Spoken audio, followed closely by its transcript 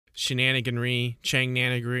shenaniganry,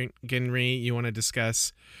 Changnaniganry you want to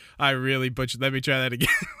discuss. I really butchered. Let me try that again.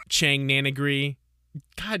 Changnaniganry.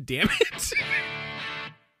 God damn it.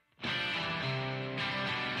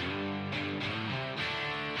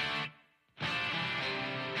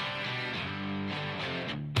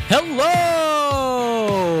 Hello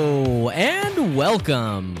and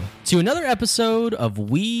welcome to another episode of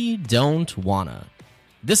We Don't Wanna.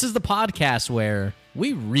 This is the podcast where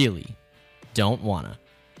we really don't wanna.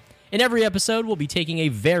 In every episode, we'll be taking a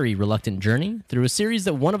very reluctant journey through a series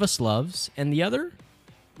that one of us loves, and the other,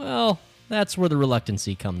 well, that's where the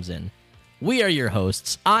reluctancy comes in. We are your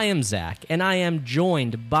hosts. I am Zach, and I am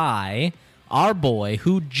joined by our boy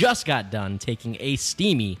who just got done taking a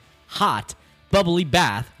steamy, hot, bubbly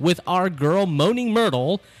bath with our girl Moaning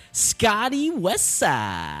Myrtle, Scotty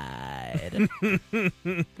Westside.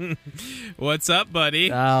 What's up,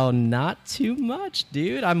 buddy? Oh, not too much,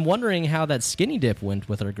 dude. I'm wondering how that skinny dip went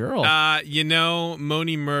with our girl.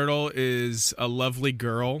 Moaning Myrtle is a lovely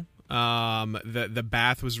girl. The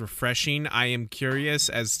bath was refreshing. I am curious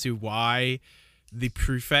as to why the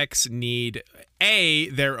prefects need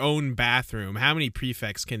their own bathroom. How many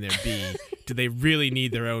prefects can there be? Do they really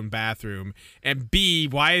need their own bathroom? And B,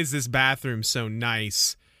 why is this bathroom so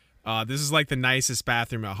nice? This is like the nicest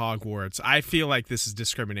bathroom at Hogwarts. I feel like this is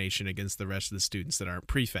discrimination against the rest of the students that aren't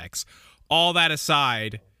prefects. All that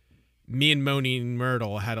aside, me and Moaning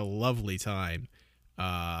Myrtle had a lovely time.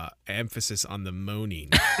 Emphasis on the moaning.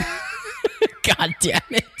 God damn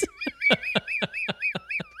it.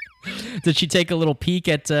 Did she take a little peek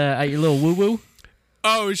at your little woo-woo?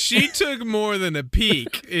 Oh, she took more than a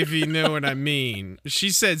peek, if you know what I mean. She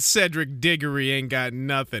said Cedric Diggory ain't got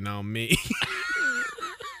nothing on me.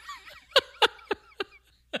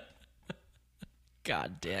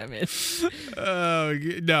 God damn it. Oh,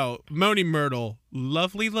 no. Moaning Myrtle,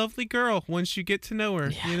 lovely, lovely girl once you get to know her,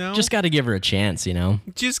 you know? Just got to give her a chance, you know?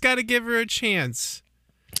 Just got to give her a chance.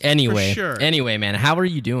 Anyway, For sure. Anyway, man, how are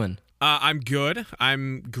you doing? I'm good.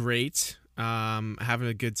 I'm great. Having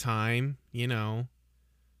a good time, you know,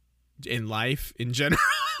 in life in general.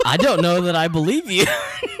 I don't know that I believe you.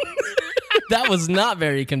 That was not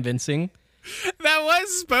very convincing. That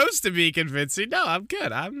was supposed to be convincing. No, I'm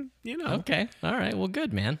good. Okay. All right. Well,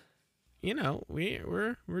 good, man. You know,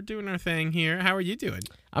 we're doing our thing here. How are you doing?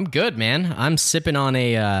 I'm good, man. I'm sipping on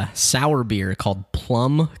a sour beer called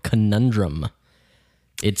Plum Conundrum.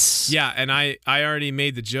 Yeah, and I already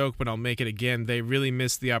made the joke, but I'll make it again. They really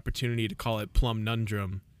missed the opportunity to call it Plum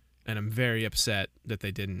Nundrum, and I'm very upset that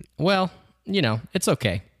they didn't. Well, you know, it's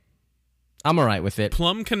okay. I'm all right with it.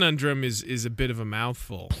 Plum Conundrum is a bit of a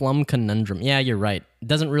mouthful. Plum Conundrum. Yeah, you're right. It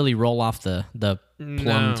doesn't really roll off the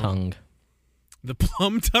plum tongue. The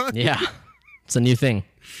plum tongue? Yeah. It's a new thing.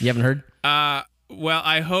 You haven't heard? Well,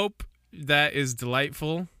 I hope that is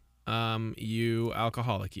delightful. You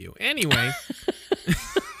alcoholic you. Anyway.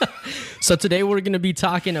 So today we're going to be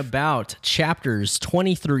talking about chapters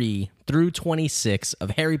 23 through 26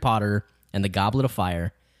 of Harry Potter and the Goblet of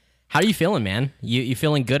Fire. How are you feeling, man? You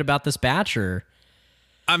feeling good about this batch, or?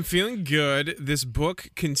 I'm feeling good. This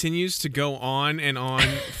book continues to go on and on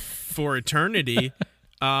for eternity.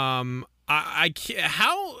 I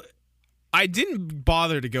didn't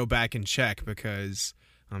bother to go back and check because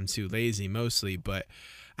I'm too lazy mostly, but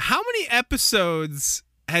how many episodes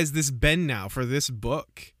has this been now for this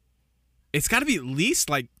book? It's got to be at least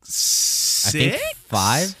like 6? I think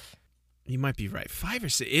 5. You might be right. 5 or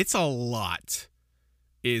 6. It's a lot,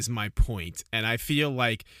 is my point. And I feel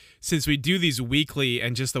like since we do these weekly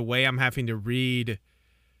and just the way I'm having to read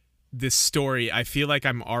this story, I feel like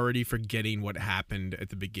I'm already forgetting what happened at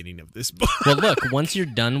the beginning of this book. Well, look, once you're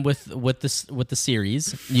done with the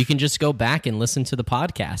series, you can just go back and listen to the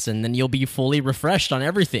podcast, and then you'll be fully refreshed on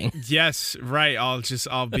everything. Yes, right.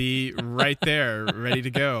 I'll be right there, ready to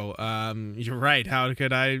go. You're right. How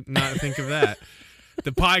could I not think of that?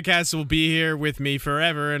 The podcast will be here with me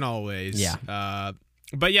forever and always. Yeah.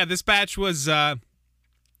 But yeah, this batch was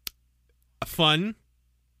fun.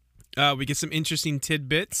 We get some interesting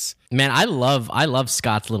tidbits. Man, I love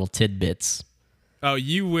Scott's little tidbits. Oh,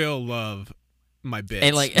 you will love my bits,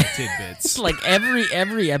 and like my tidbits. Like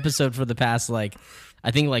every episode for the past I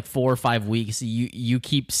think 4 or 5 weeks, you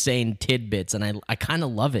keep saying tidbits, and I kind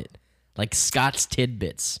of love it. Like Scott's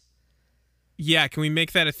tidbits. Yeah, can we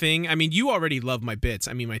make that a thing? I mean, you already love my bits.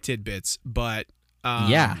 I mean, my tidbits, but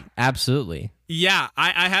yeah, absolutely. Yeah,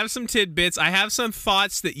 I have some tidbits. I have some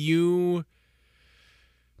thoughts that you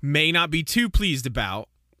may not be too pleased about,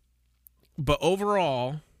 but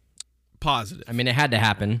overall, positive. I mean, it had to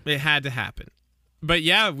happen. It had to happen. But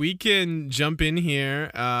yeah, we can jump in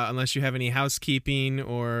here unless you have any housekeeping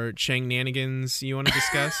or Changnanigans you want to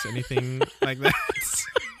discuss, anything like that.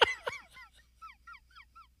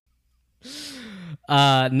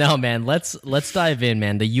 No, man. Let's dive in,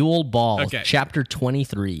 man. The Yule Ball, Okay. chapter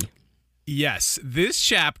 23. Yes, this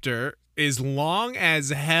chapter is long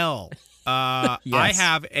as hell. I Yes.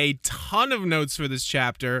 have a ton of notes for this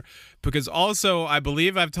chapter because also I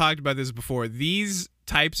believe I've talked about this before. These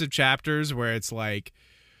types of chapters where it's like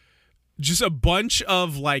just a bunch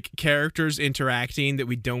of like characters interacting that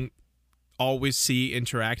we don't always see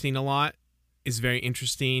interacting a lot is very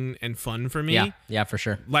interesting and fun for me. Yeah, for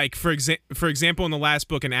sure. Like for example, in the last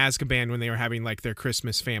book in Azkaban when they were having like their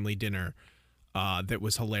Christmas family dinner, that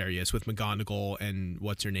was hilarious with McGonagall and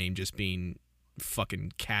what's her name just being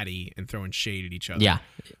fucking catty and throwing shade at each other. Yeah,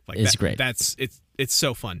 like it's great. It's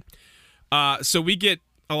so fun. So we get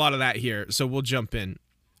a lot of that here. So we'll jump in.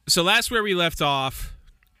 So last where we left off,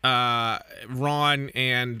 Ron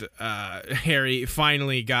and Harry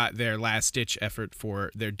finally got their last ditch effort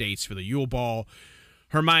for their dates for the Yule Ball.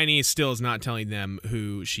 Hermione still is not telling them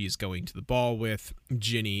who she's going to the ball with.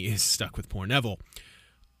 Ginny is stuck with poor Neville.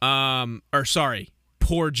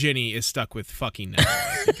 Poor Ginny is stuck with fucking Neville.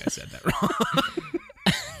 I think I said that wrong.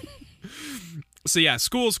 So yeah,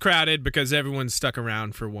 school's crowded because everyone's stuck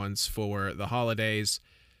around for once for the holidays.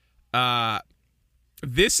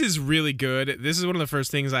 This is really good. This is one of the first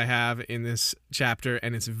things I have in this chapter,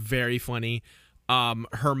 and it's very funny.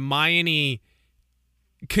 Hermione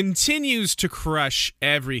continues to crush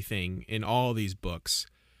everything in all these books,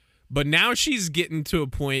 but now she's getting to a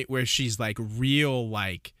point where she's like real,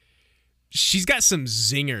 like she's got some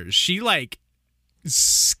zingers. She like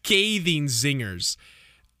scathing zingers.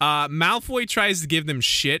 Malfoy tries to give them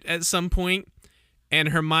shit at some point, and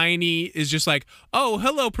Hermione is just like, "Oh,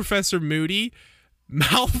 hello, Professor Moody."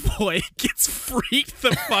 Malfoy gets freaked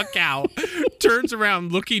the fuck out, turns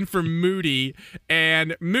around looking for Moody,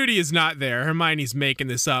 and Moody is not there. Hermione's making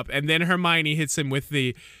this up, and then Hermione hits him with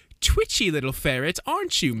the twitchy little ferret,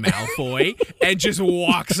 aren't you, Malfoy? And just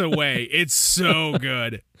walks away. It's so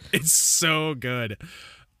good. It's so good.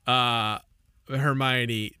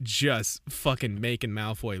 Hermione just fucking making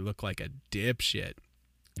Malfoy look like a dipshit.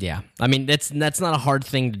 Yeah, I mean that's not a hard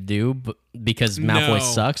thing to do, because Malfoy No.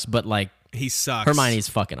 sucks. But like He sucks. Hermione's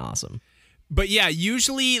fucking awesome. But yeah,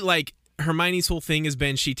 usually like Hermione's whole thing has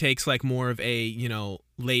been she takes like more of a, you know,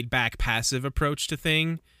 laid back passive approach to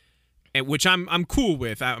thing, and which I'm cool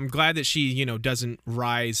with. I'm glad that she, you know, doesn't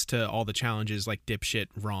rise to all the challenges like dipshit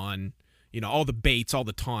Ron, you know, all the baits, all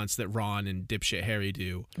the taunts that Ron and dipshit Harry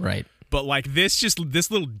do. Right. But like this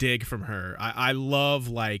little dig from her, I love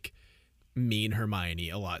like mean Hermione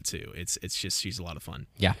a lot too. It's just she's a lot of fun.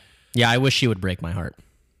 Yeah. Yeah, I wish she would break my heart.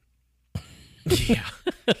 Yeah,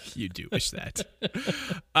 you do wish that.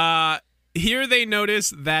 Here they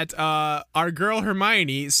notice that our girl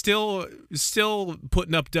Hermione still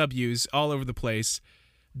putting up W's all over the place.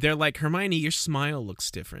 They're like, Hermione, your smile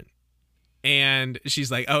looks different. And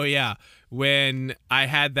she's like, oh yeah, when I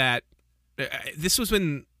had that, this was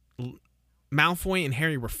when Malfoy and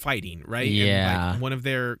Harry were fighting, right? Yeah. And, like, one of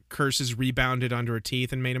their curses rebounded onto her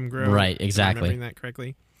teeth and made them grow. Right, Am I exactly. remembering that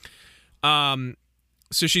correctly?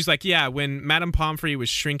 So she's like, yeah, when Madame Pomfrey was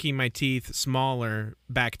shrinking my teeth smaller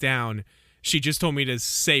back down, she just told me to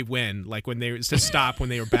say when, like when they to stop when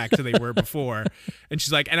they were back to they were before. And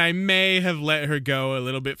she's like, and I may have let her go a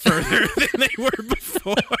little bit further than they were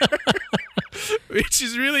before, which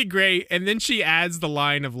is really great. And then she adds the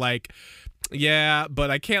line of like, yeah,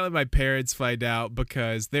 but I can't let my parents find out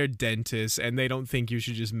because they're dentists and they don't think you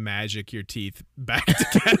should just magic your teeth back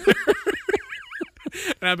together.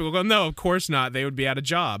 And I'd be like, well, no, of course not. They would be out of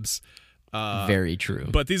jobs. Very true.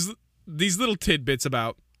 But these little tidbits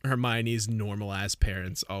about Hermione's normal ass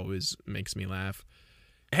parents always makes me laugh.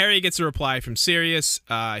 Harry gets a reply from Sirius.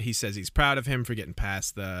 He says he's proud of him for getting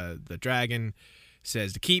past the dragon.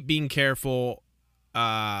 Says to keep being careful.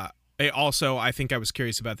 Also, I think I was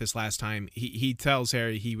curious about this last time. He tells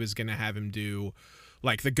Harry he was going to have him do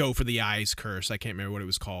like the go for the eyes curse. I can't remember what it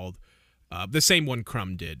was called. The same one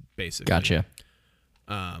Crumb did, basically. Gotcha.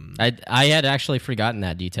 I had actually forgotten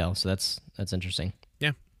that detail, so that's interesting.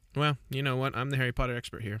 Yeah. Well, you know what? I'm the Harry Potter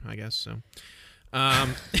expert here, I guess. So,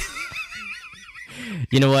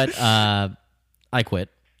 You know what? I quit.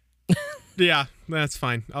 yeah, that's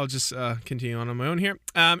fine. I'll just continue on my own here.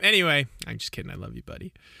 Anyway, I'm just kidding. I love you,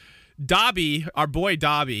 buddy. Dobby, our boy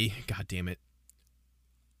Dobby, God damn it,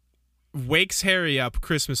 wakes Harry up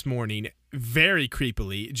Christmas morning very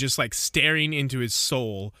creepily, just like staring into his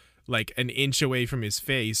soul, like an inch away from his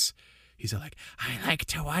face. He's like, I like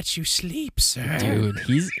to watch you sleep, sir. Dude,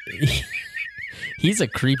 He's a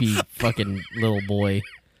creepy fucking little boy.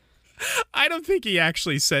 I don't think he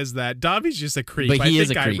actually says that. Dobby's just a creep. But he I is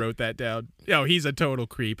think a creep. I wrote that down. No, he's a total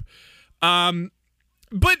creep.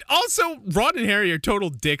 But also, Ron and Harry are total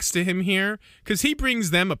dicks to him here because he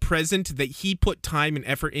brings them a present that he put time and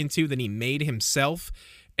effort into that he made himself.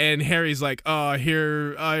 And Harry's like, oh,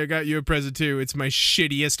 here, I got you a present too. It's my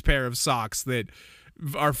shittiest pair of socks that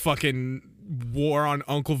are fucking wore on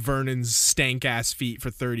Uncle Vernon's stank-ass feet for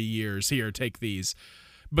 30 years. Here, take these.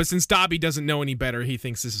 But since Dobby doesn't know any better, he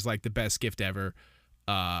thinks this is like the best gift ever.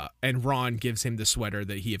 And Ron gives him the sweater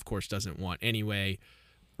that he, of course, doesn't want anyway.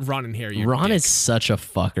 Ron and Harry. Ron is such a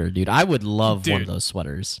fucker, dude. I would love one of Dude. those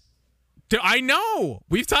sweaters. Dude, I know.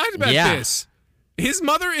 We've talked about Yeah. this. His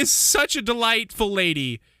mother is such a delightful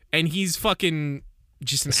lady, and he's fucking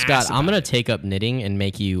just an Scott, ass I'm about going it. to take up knitting and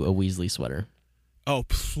make you a Weasley sweater. Oh,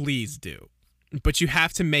 please do. But you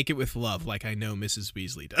have to make it with love, like I know Mrs.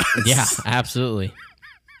 Weasley does. Yeah, absolutely.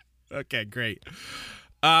 Okay, great.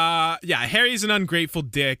 Harry's an ungrateful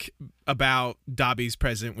dick about Dobby's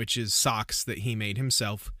present, which is socks that he made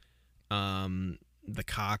himself. The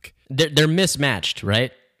cock. They're mismatched,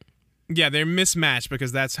 right? Yeah, they're mismatched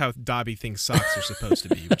because that's how Dobby thinks socks are supposed to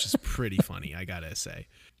be, which is pretty funny, I gotta say.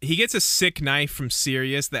 He gets a sick knife from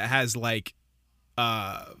Sirius that has like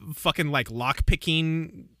fucking like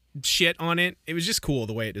lock-picking shit on it. It was just cool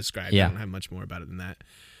the way it described it. Yeah. I don't have much more about it than that.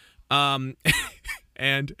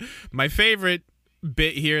 And my favorite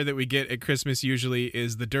bit here that we get at Christmas usually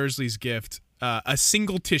is the Dursleys' gift, a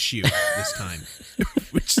single tissue this time,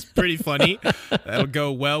 which is pretty funny. That'll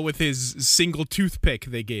go well with his single toothpick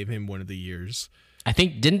they gave him one of the years. I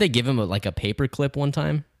think, didn't they give him a paper clip one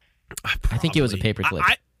time? I think it was a paper clip.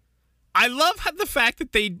 I love the fact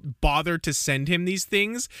that they bother to send him these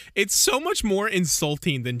things. It's so much more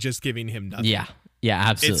insulting than just giving him nothing. Yeah,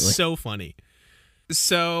 absolutely. It's so funny.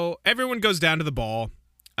 So everyone goes down to the ball.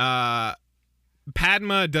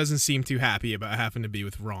 Padma doesn't seem too happy about having to be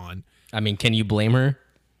with Ron. I mean, can you blame her?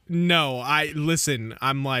 No,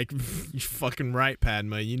 I'm like, you're fucking right,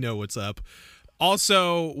 Padma. You know what's up.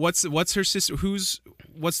 Also, what's her sister?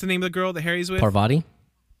 What's the name of the girl that Harry's with? Parvati?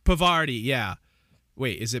 Pavardi, yeah.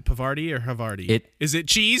 Wait, is it Pavardi or Havarti? Is it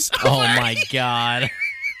cheese? Oh my God.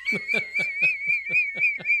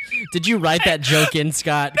 Did you write that joke in,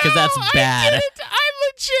 Scott? Because that's bad. I didn't. I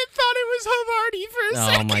legit thought it was Havarti for a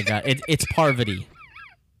second. Oh my God. It's Parvati.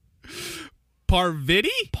 Parvati?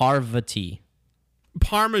 Parvati.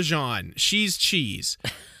 Parmesan. She's cheese.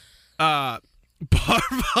 Parvati.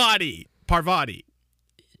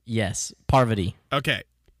 Yes, Parvati. Okay.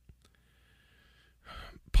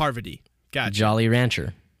 Parvati. Gotcha. Jolly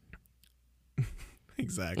Rancher.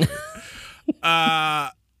 Exactly.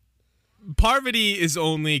 Parvati is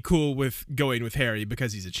only cool with going with Harry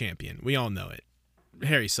because he's a champion. We all know it.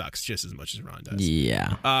 Harry sucks just as much as Ron does.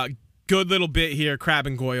 Yeah. Good little bit here. Crabbe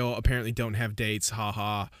and Goyle apparently don't have dates. Ha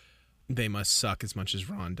ha. They must suck as much as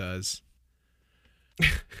Ron does.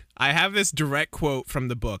 I have this direct quote from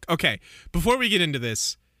the book. Okay, before we get into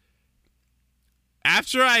this,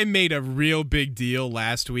 after I made a real big deal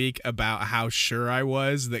last week about how sure I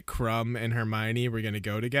was that Crumb and Hermione were going to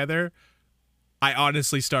go together, I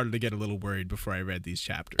honestly started to get a little worried before I read these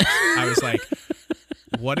chapters. I was like,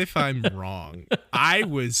 what if I'm wrong? I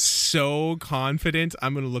was so confident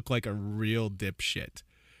I'm going to look like a real dipshit.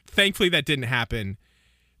 Thankfully, that didn't happen,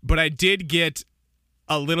 but I did get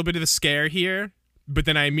a little bit of a scare here, but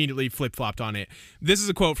then I immediately flip-flopped on it. This is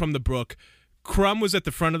a quote from the book. Crumb was at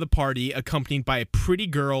the front of the party, accompanied by a pretty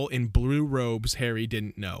girl in blue robes Harry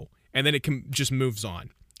didn't know. And then it just moves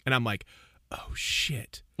on. And I'm like, oh,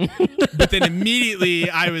 shit. But then immediately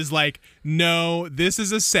I was like, no, this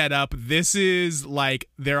is a setup. This is like,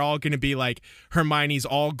 they're all going to be like, Hermione's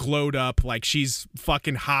all glowed up, like she's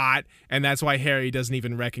fucking hot. And that's why Harry doesn't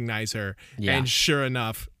even recognize her. Yeah. And sure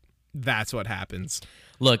enough, that's what happens.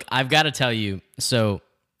 Look, I've got to tell you, so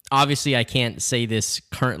obviously I can't say this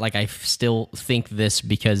I still think this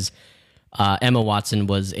because Emma Watson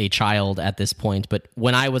was a child at this point, but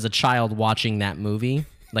when I was a child watching that movie,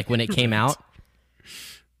 like when it came out.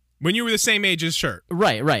 When you were the same age as Shirt.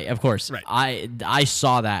 Right, of course. Right. I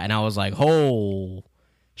saw that and I was like, oh,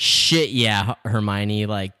 shit, yeah, Hermione,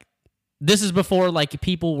 like, this is before, like,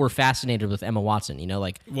 people were fascinated with Emma Watson, you know,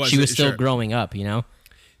 like, she was still growing up, you know?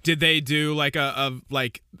 Did they do like a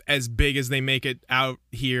like as big as they make it out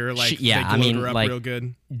here? Like they glowed her up like, real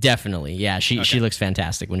good. Definitely, yeah. She looks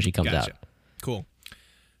fantastic when she comes out. Cool.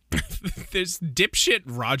 This dipshit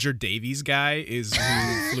Roger Davies guy is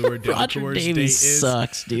who Fleur Roger Delacour's Davies date is.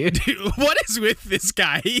 sucks, dude. Dude, what is with this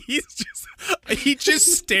guy? He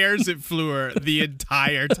just stares at Fleur the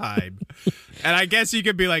entire time. And I guess you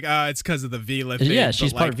could be like, it's because of the Vila thing. Yeah,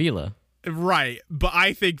 she's but part Vila. Right. But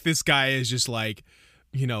I think this guy is just like,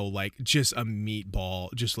 you know, like just a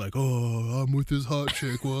meatball. Just like, oh, I'm with this hot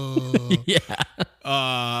chick. Whoa.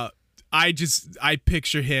 Yeah. I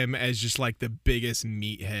picture him as just like the biggest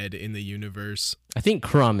meathead in the universe. I think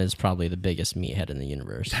Crumb is probably the biggest meathead in the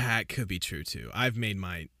universe. That could be true too. I've made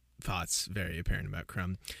my thoughts very apparent about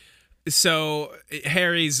Crumb. So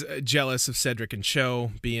Harry's jealous of Cedric and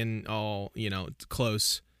Cho being all, you know,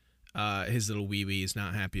 close. His little wee-wee is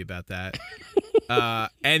not happy about that.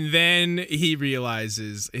 And then he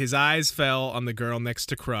realizes his eyes fell on the girl next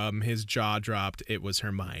to Crumb. His jaw dropped. It was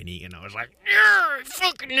Hermione. And I was like, yeah, I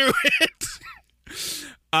fucking knew it.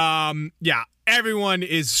 Yeah, everyone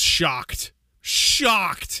is shocked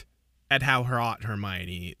at how hot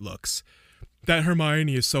Hermione looks. That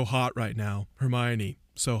Hermione is so hot right now. Hermione,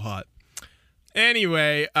 so hot.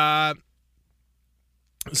 Anyway,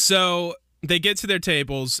 so they get to their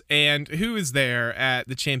tables, and who is there at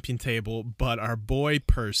the champion table but our boy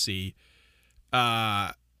Percy?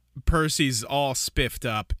 Percy's all spiffed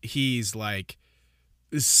up. He's like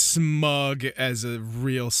smug as a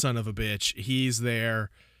real son of a bitch. He's there.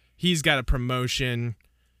 He's got a promotion.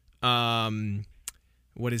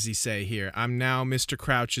 What does he say here? I'm now Mr.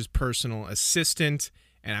 Crouch's personal assistant,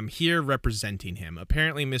 and I'm here representing him.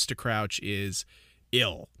 Apparently, Mr. Crouch is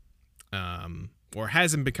ill. Or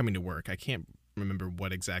hasn't been coming to work. I can't remember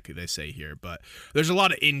what exactly they say here, but there's a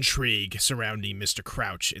lot of intrigue surrounding Mr.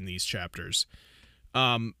 Crouch in these chapters.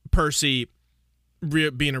 Percy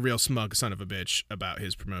being a real smug son of a bitch about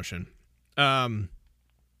his promotion.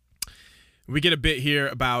 We get a bit here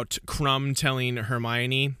about Crumb telling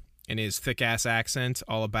Hermione in his thick-ass accent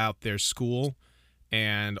all about their school,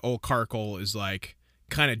 and old Carkle is like,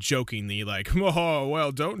 kind of jokingly like, oh,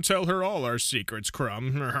 well, don't tell her all our secrets,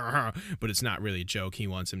 Crumb. But it's not really a joke. He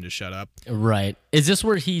wants him to shut up. Right. Is this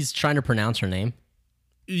where he's trying to pronounce her name?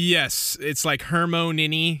 Yes. It's like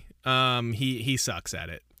Hermione. He sucks at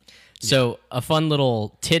it. So a fun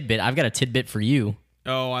little tidbit. I've got a tidbit for you.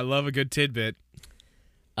 Oh, I love a good tidbit.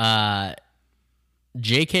 J.K.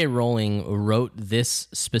 Rowling wrote this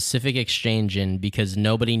specific exchange in because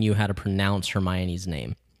nobody knew how to pronounce Hermione's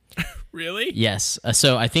name. Really? Yes.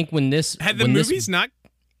 So I think when this... Had the movies not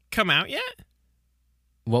come out yet?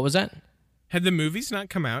 What was that? Had the movies not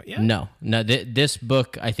come out yet? No. This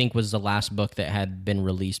book, I think, was the last book that had been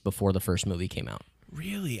released before the first movie came out.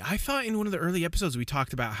 Really? I thought in one of the early episodes we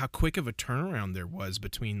talked about how quick of a turnaround there was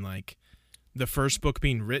between, like, the first book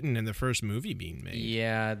being written and the first movie being made.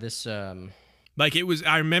 Yeah, this... Like, it was...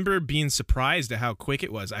 I remember being surprised at how quick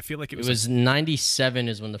it was. I feel like it was... It was 97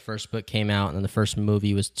 is when the first book came out, and then the first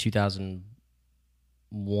movie was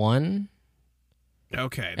 2001.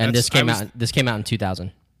 Okay. And this came out in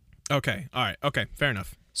 2000. Okay. All right. Okay. Fair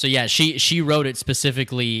enough. So, yeah, she wrote it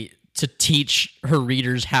specifically to teach her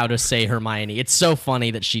readers how to say Hermione. It's so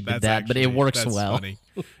funny that she did but it works well. Funny.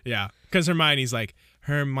 Yeah. Because Hermione's like,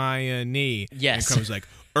 Hermione. Yes. And Crumb's like,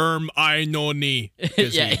 Hermione.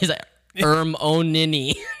 Yeah, he's like...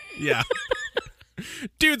 Onini. Yeah.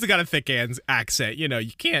 Dude's got a thick accent. You know,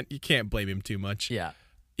 you can't blame him too much. Yeah.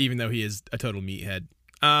 Even though he is a total meathead.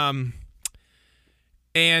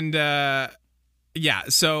 Yeah,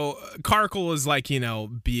 so Carkle is like, you know,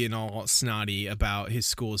 being all snotty about his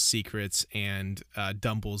school's secrets, and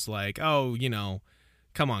Dumble's like, oh, you know,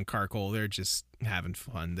 come on, Carkle, they're just having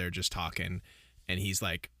fun. They're just talking. And he's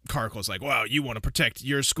like, Carkle's like, well, you want to protect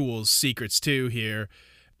your school's secrets too here.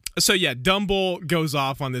 So yeah, Dumble goes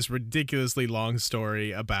off on this ridiculously long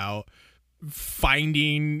story about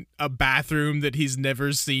finding a bathroom that he's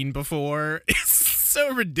never seen before. It's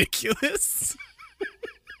so ridiculous.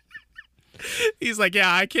 He's like,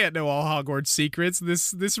 yeah, I can't know all Hogwarts secrets.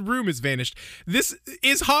 This room has vanished. This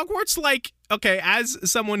is Hogwarts like, okay, as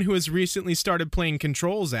someone who has recently started playing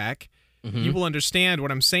Control, Zach, you will understand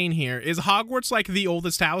what I'm saying here. Is Hogwarts like the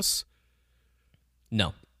oldest house?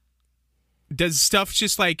 No. Does stuff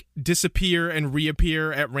just like disappear and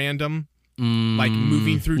reappear at random? Like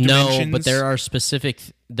moving through dimensions? No, but there are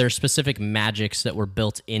specific magics that were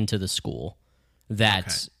built into the school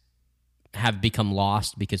that have become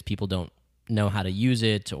lost because people don't know how to use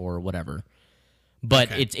it or whatever.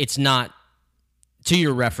 But it's not, to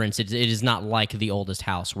your reference, it is not like the oldest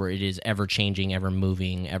house where it is ever changing, ever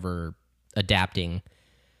moving, ever adapting.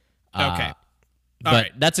 Okay.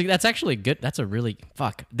 But that's actually good. That's a really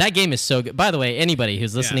that game is so good. By the way, anybody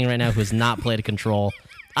who's listening right now who has not played Control,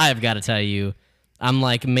 I have got to tell you, I'm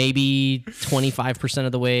like maybe 25%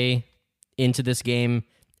 of the way into this game,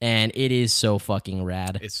 and it is so fucking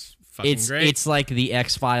rad. It's fucking great. It's like the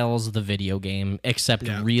X-Files, the video game, except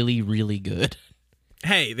really, really good.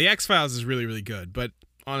 Hey, the X-Files is really, really good, but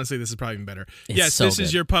honestly, this is probably even better. It's yes, so this good.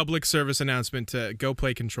 is your public service announcement to go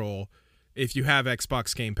play Control. If you have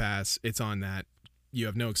Xbox Game Pass, it's on that. You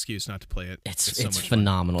have no excuse not to play it. It's so much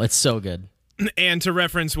phenomenal. Fun. It's so good. And to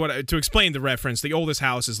explain the reference, the oldest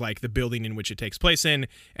house is like the building in which it takes place in,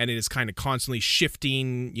 and it is kind of constantly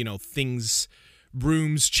shifting, things,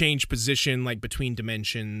 rooms change position like between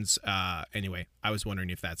dimensions. Anyway, I was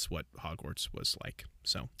wondering if that's what Hogwarts was like.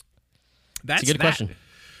 So that's a good question.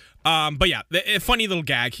 But yeah, a funny little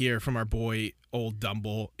gag here from our boy Old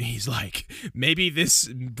Dumble. He's like, maybe this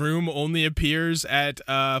room only appears at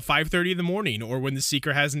 5:30 in the morning, or when the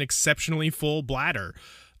seeker has an exceptionally full bladder.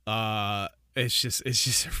 It's just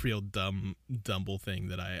a real Dumble thing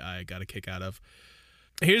that I got a kick out of.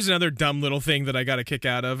 Here's another dumb little thing that I got a kick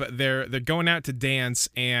out of. They're going out to dance,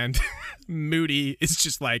 and Moody is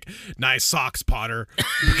just like, nice socks, Potter,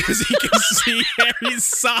 because he can see Harry's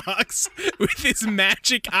socks with his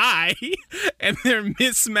magic eye, and they're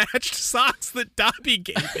mismatched socks that Dobby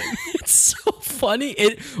gave him. It's so funny.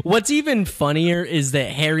 What's even funnier is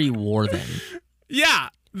that Harry wore them. Yeah.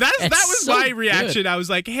 That was so my reaction. good. I was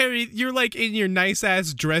like, Harry, you're like in your nice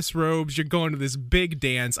ass dress robes. You're going to this big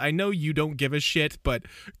dance. I know you don't give a shit, but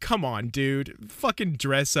come on, dude. Fucking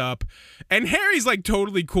dress up. And Harry's like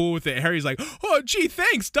totally cool with it. Harry's like, oh, gee,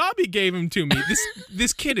 thanks. Dobby gave him to me.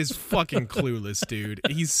 This kid is fucking clueless, dude.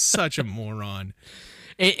 He's such a moron.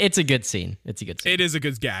 It's a good scene. It's a good scene. It is a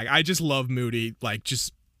good gag. I just love Moody. Like,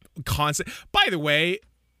 just constant. By the way,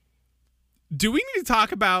 do we need to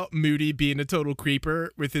talk about Moody being a total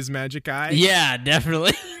creeper with his magic eye? Yeah,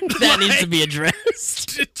 definitely. That needs to be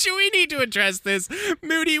addressed. Do we need to address this?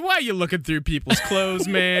 Moody, why are you looking through people's clothes,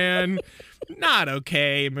 man? Not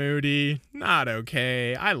okay, Moody. Not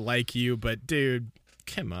okay. I like you, but dude,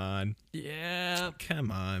 come on. Yeah.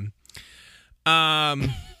 Come on.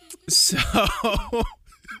 So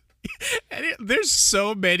there's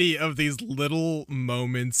so many of these little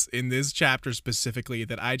moments in this chapter specifically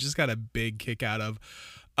that I just got a big kick out of.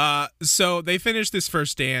 So they finish this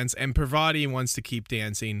first dance, and Parvati wants to keep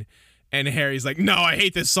dancing, and Harry's like, no, I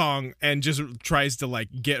hate this song, and just tries to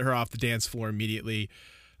like get her off the dance floor immediately.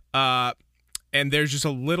 And there's just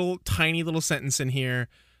a tiny little sentence in here.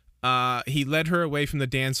 He led her away from the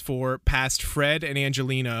dance floor past Fred and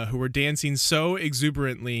Angelina, who were dancing so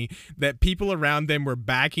exuberantly that people around them were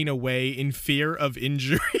backing away in fear of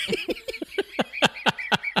injury.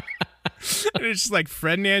 And it's just like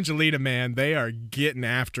Fred and Angelina, man, they are getting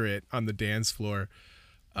after it on the dance floor,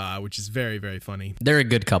 which is very, very funny. They're a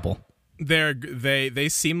good couple. They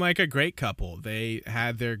seem like a great couple. They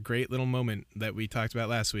had their great little moment that we talked about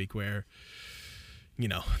last week where,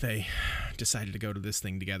 they decided to go to this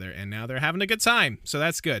thing together, and now they're having a good time. So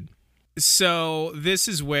that's good. So this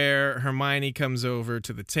is where Hermione comes over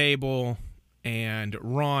to the table, and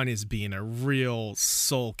Ron is being a real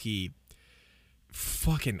sulky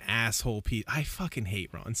fucking asshole piece. I fucking hate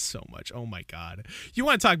Ron so much. Oh my God. You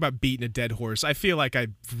want to talk about beating a dead horse? I feel like I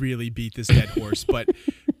really beat this dead horse, but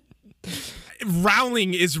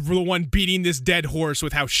Rowling is the one beating this dead horse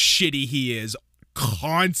with how shitty he is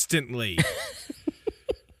constantly.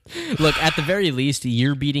 Look, at the very least,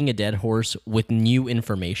 you're beating a dead horse with new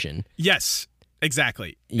information. Yes,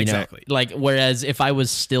 exactly. Whereas if I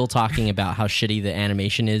was still talking about how shitty the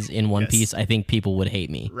animation is in One Piece, I think people would hate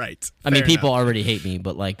me. Right. I mean, people already hate me,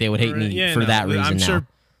 but like they would hate me for that reason. I'm now. sure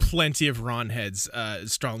plenty of Ron heads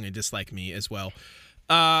strongly dislike me as well.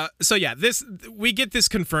 So yeah, we get this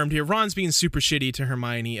confirmed here. Ron's being super shitty to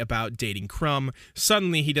Hermione about dating Crumb.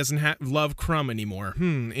 Suddenly he doesn't love Crumb anymore.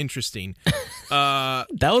 Interesting. That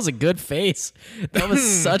was a good face. That was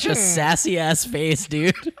such a sassy ass face,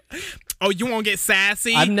 dude. Oh, you won't get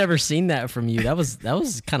sassy? I've never seen that from you. That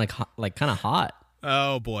was kind of hot.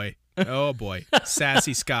 Oh boy.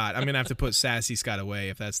 Sassy Scott. I'm gonna have to put Sassy Scott away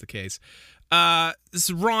if that's the case.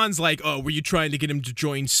 So Ron's like, oh, were you trying to get him to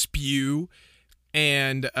join Spew?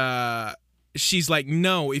 And she's like,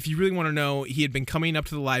 no, if you really want to know, he had been coming up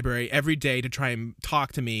to the library every day to try and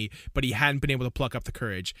talk to me, but he hadn't been able to pluck up the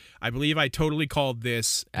courage. I believe I totally called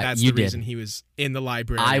this. That's the reason he was in the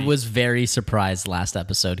library. I was very surprised last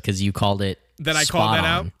episode because you called it that I called that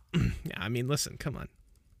out. Yeah, I mean, listen, come on.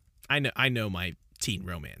 I know my teen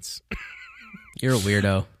romance. You're a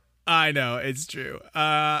weirdo. I know, it's true.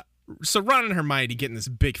 So Ron and Hermione get in this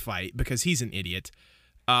big fight because he's an idiot.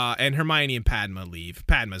 And Hermione and Padma leave.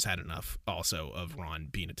 Padma's had enough also of Ron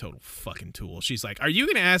being a total fucking tool. She's like, are you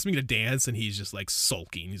going to ask me to dance? And he's just like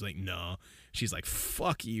sulking. He's like, no. She's like,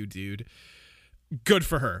 fuck you, dude. Good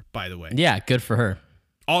for her, by the way. Yeah, good for her.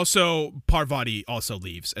 Also, Parvati also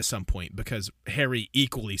leaves at some point because Harry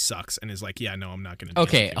equally sucks and is like, yeah, no, I'm not going to do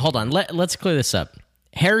Okay, hold on. Let's clear this up.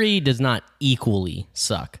 Harry does not equally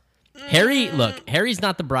suck. Harry's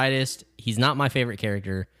not the brightest. He's not my favorite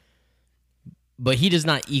character. But he does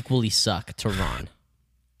not equally suck to Ron.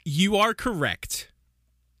 You are correct,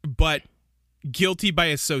 but guilty by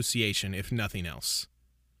association, if nothing else.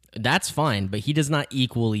 That's fine, but he does not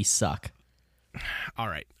equally suck. All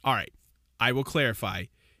right. I will clarify.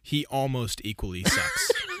 He almost equally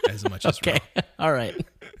sucks as much as Okay, all right.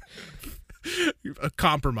 A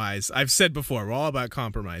compromise. I've said before, we're all about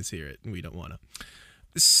compromise here. We don't want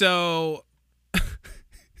to. So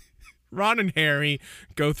Ron and Harry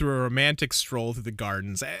go through a romantic stroll through the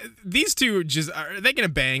gardens. These two are they gonna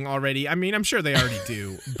bang already? I mean, I'm sure they already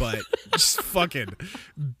do, but just fucking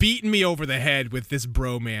beating me over the head with this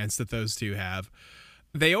bromance that those two have.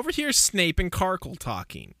 They overhear Snape and Carkle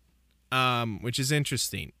talking, which is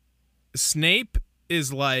interesting. Snape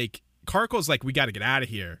is like, Carkle's like, we got to get out of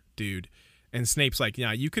here, dude. And Snape's like,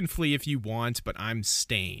 yeah, you can flee if you want, but I'm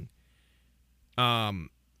staying.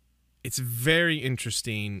 It's very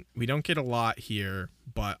interesting. We don't get a lot here,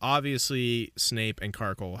 but obviously Snape and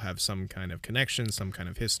Carkle have some kind of connection, some kind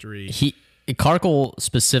of history. Carkle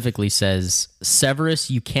specifically says,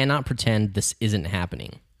 Severus, you cannot pretend this isn't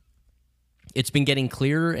happening. It's been getting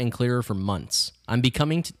clearer and clearer for months. I'm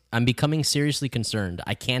becoming seriously concerned.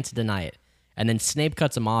 I can't deny it. And then Snape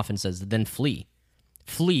cuts him off and says, then flee.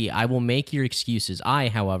 Flee, I will make your excuses. I,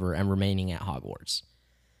 however, am remaining at Hogwarts.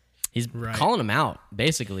 He's calling him out,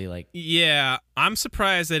 basically. Like, yeah, I'm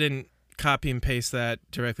surprised I didn't copy and paste that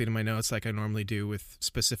directly to my notes like I normally do with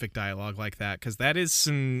specific dialogue like that, because that is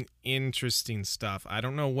some interesting stuff. I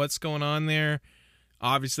don't know what's going on there.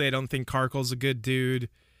 Obviously, I don't think Carkle's a good dude.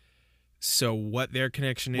 So what their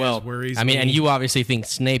connection is worries me. I mean, and you obviously think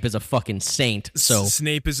Snape is a fucking saint. So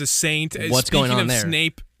Snape is a saint. What's going on there? Speaking of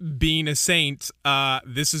Snape being a saint,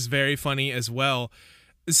 this is very funny as well.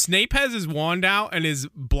 Snape has his wand out and is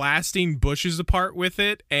blasting bushes apart with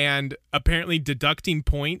it and apparently deducting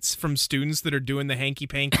points from students that are doing the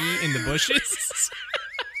hanky-panky in the bushes.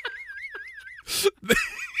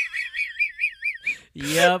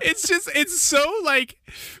 Yep. It's so like...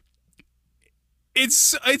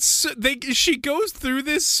 She goes through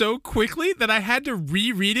this so quickly that I had to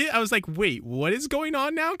reread it. I was like, wait, what is going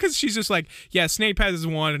on now? Because she's just like, yeah, Snape has his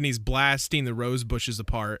wand and he's blasting the rose bushes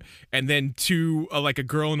apart. And then a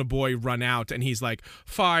girl and a boy run out and he's like,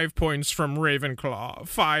 5 points from Ravenclaw,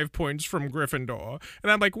 5 points from Gryffindor.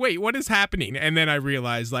 And I'm like, wait, what is happening? And then I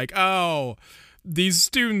realized like, oh, these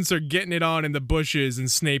students are getting it on in the bushes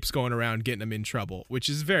and Snape's going around getting them in trouble, which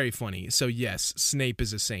is very funny. So yes, Snape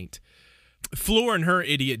is a saint. Fleur and her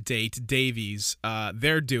idiot date, Davies,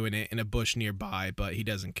 they're doing it in a bush nearby, but he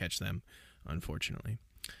doesn't catch them, unfortunately.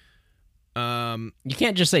 You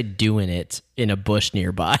can't just say doing it in a bush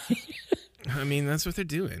nearby. I mean, that's what they're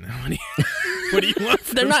doing. What do you want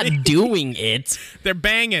from They're not me? doing it. They're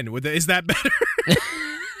banging. Is that better?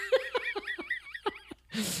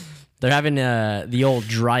 They're having the old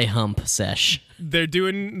dry hump sesh. They're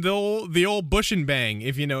doing the old bush and bang,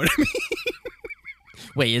 if you know what I mean.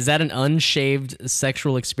 Wait, is that an unshaved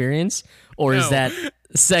sexual experience? Or is No. that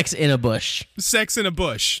sex in a bush? Sex in a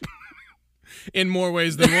bush. In more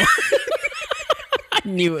ways than one. I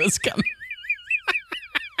knew it was coming.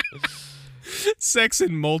 Sex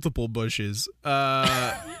in multiple bushes.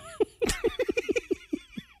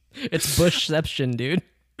 It's bushception, dude.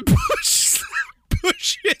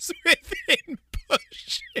 Bushes within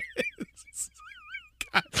bushes.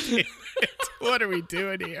 God damn it. What are we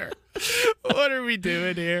doing here?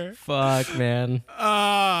 Fuck, man.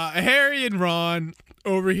 Harry and Ron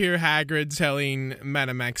overhear Hagrid telling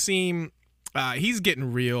Madame Maxime, he's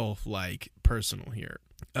getting real like personal here.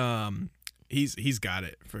 He's got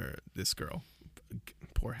it for this girl.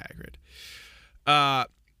 Poor Hagrid.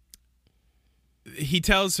 He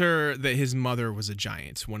tells her that his mother was a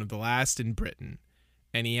giant, one of the last in Britain,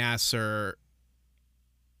 and he asks her,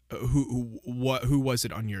 who was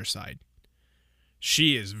it on your side?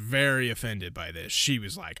 She is very offended by this. She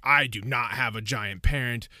was like, I do not have a giant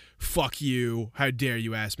parent. Fuck you. How dare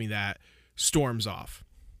you ask me that? Storms off.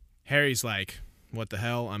 Harry's like, what the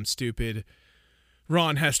hell? I'm stupid.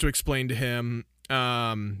 Ron has to explain to him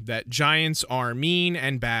that giants are mean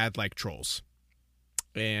and bad like trolls.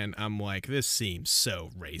 And I'm like, this seems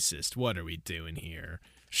so racist. What are we doing here?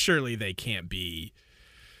 Surely they can't be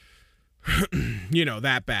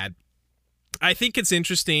that bad. I think it's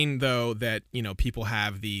interesting, though, that, people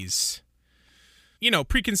have these,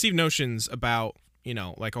 preconceived notions about,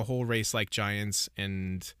 like a whole race like giants,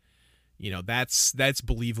 and, that's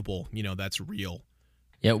believable, that's real.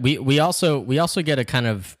 Yeah, we also get a kind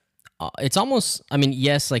of, it's almost, I mean,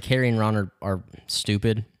 yes, like Harry and Ron are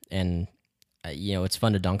stupid, and, it's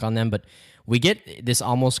fun to dunk on them, but we get this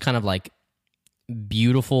almost kind of like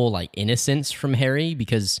beautiful, like, innocence from Harry,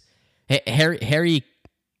 because Harry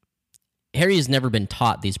has never been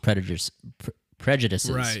taught these prejudices.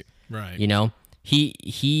 Right.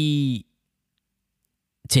 He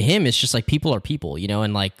to him, it's just like people are people,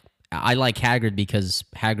 and like, I like Hagrid because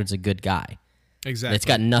Hagrid's a good guy. Exactly. It's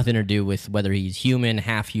got nothing to do with whether he's human,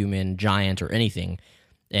 half human, giant, or anything.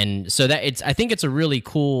 And so I think it's a really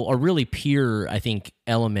cool, or really pure, I think,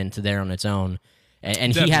 element there on its own.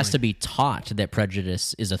 And he has to be taught that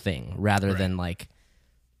prejudice is a thing, rather than like,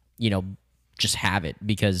 just have it,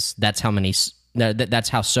 because that's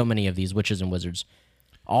how so many of these witches and wizards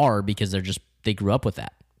are, because they grew up with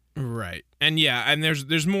that. Right. And and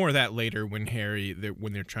there's more of that later when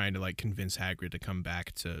when they're trying to like convince Hagrid to come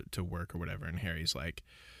back to work or whatever, and Harry's like,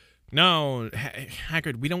 "No,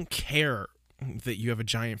 Hagrid, we don't care that you have a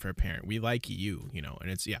giant for a parent. We like you,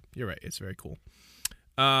 and it's, you're right. It's very cool.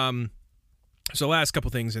 So last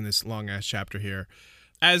couple things in this long ass chapter here.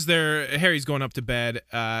 As Harry's going up to bed,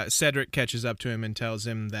 Cedric catches up to him and tells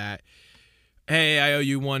him that, hey, I owe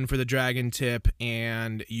you one for the dragon tip,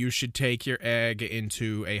 and you should take your egg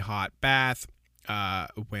into a hot bath.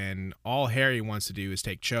 When all Harry wants to do is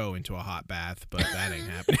take Cho into a hot bath, but that ain't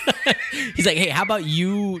happening. He's like, hey, how about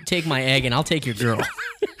you take my egg and I'll take your girl?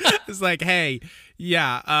 It's like, hey,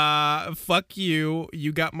 fuck you.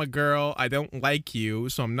 You got my girl. I don't like you,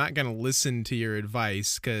 so I'm not going to listen to your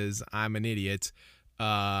advice because I'm an idiot.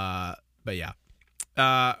 But yeah.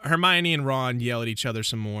 Hermione and Ron yell at each other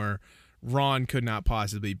some more. Ron could not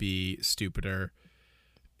possibly be stupider.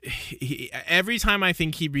 Every time I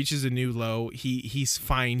think he reaches a new low, he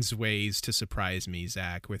finds ways to surprise me,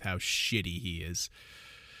 Zach, with how shitty he is.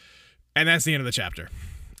 And that's the end of the chapter.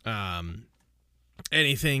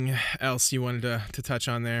 Anything else you wanted to touch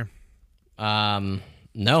on there?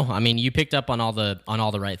 No. I mean, you picked up on all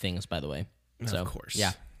the right things, by the way. So, of course.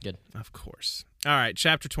 Yeah, good. Of course. All right,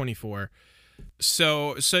 chapter 24.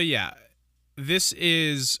 So yeah, this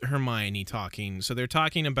is Hermione talking. So they're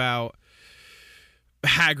talking about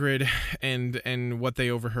Hagrid and what they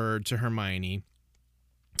overheard to Hermione.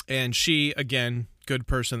 And she, again, good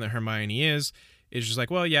person that Hermione is just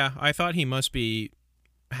like, well, yeah, I thought he must be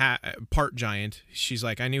part giant. She's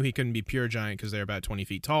like, I knew he couldn't be pure giant because they're about 20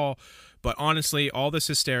 feet tall. But honestly, all this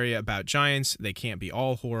hysteria about giants, they can't be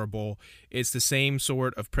all horrible. It's the same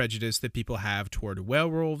sort of prejudice that people have toward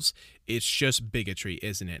werewolves. It's just bigotry,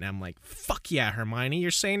 isn't it? And I'm like, fuck yeah, Hermione,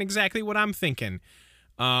 you're saying exactly what I'm thinking.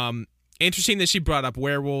 Interesting that she brought up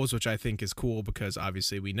werewolves, which I think is cool because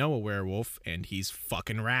obviously we know a werewolf and he's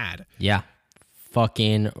fucking rad. Yeah.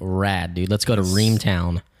 Fucking rad, dude. Let's go to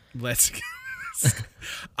Reamtown. Let's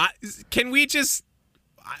can we just,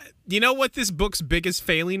 you know what this book's biggest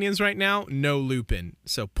failing is right now? No Lupin.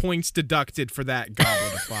 So points deducted for that,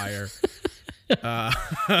 Goblet of Fire.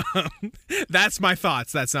 That's my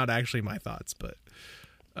thoughts. That's not actually my thoughts, but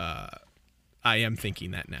I am thinking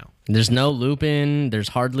that now. There's no Lupin. There's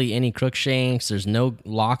hardly any Crookshanks. There's no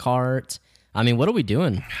Lockhart. I mean, what are we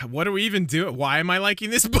doing? What are we even doing? Why am I liking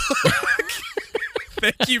this book?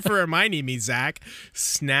 Thank you for reminding me, Zach.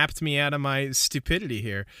 Snapped me out of my stupidity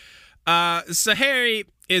here. So Harry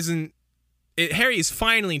is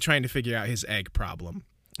finally trying to figure out his egg problem,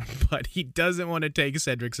 but he doesn't want to take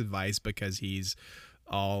Cedric's advice because he's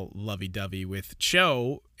all lovey-dovey with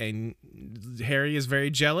Cho, and Harry is very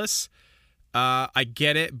jealous. I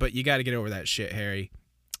get it, but you got to get over that shit, Harry.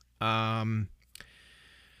 Hagrid,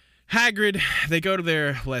 they go to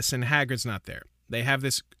their lesson. Hagrid's not there. They have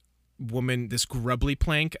this woman, this Grubbly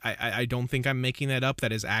Plank. I don't think I'm making that up.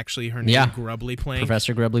 That is actually her name, Grubbly Plank.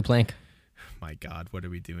 Professor Grubbly Plank. My God, what are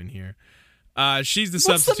we doing here? She's the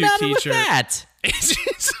What's substitute the matter teacher. With that?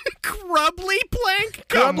 It's Grubbly Plank?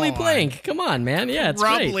 Come Grubbly on. Plank. Come on, man. Yeah, it's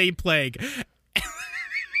Grubbly great. Plank.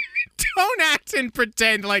 Don't act and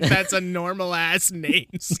pretend like that's a normal ass name.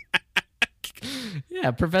 Yeah,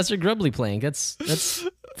 Professor Grubbly Plank. That's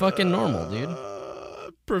fucking normal, dude.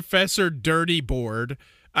 Professor Dirty Board.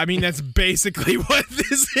 I mean, that's basically what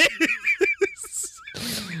this is.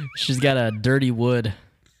 She's got a dirty wood.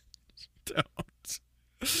 Don't.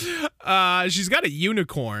 She's got a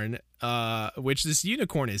unicorn, which this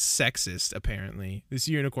unicorn is sexist, apparently. This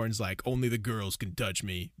unicorn's like, only the girls can touch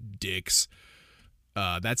me, dicks.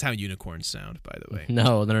 That's how unicorns sound, by the way.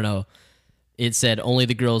 No. It said, only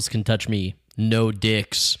the girls can touch me. No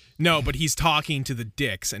dicks. No, but he's talking to the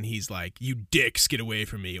dicks, and he's like, "You dicks, get away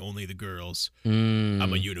from me. Only the girls.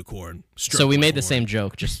 I'm a unicorn." So we made the same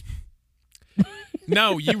joke. Just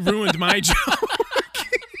no, you ruined my joke.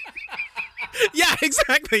 Yeah,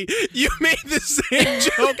 exactly. You made the same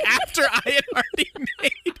joke after I had already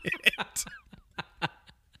made it.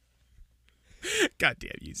 God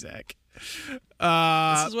damn you, Zach.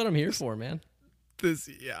 this is what I'm here for, man.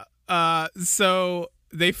 So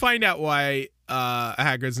they find out why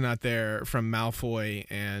Hagrid's not there from Malfoy,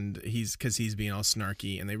 and because he's being all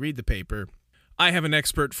snarky, and they read the paper. I have an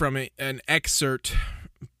excerpt from an excerpt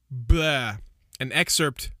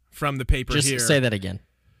from the paper Just here. say that again.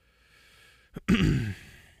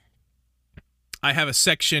 I have a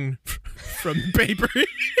section from the paper.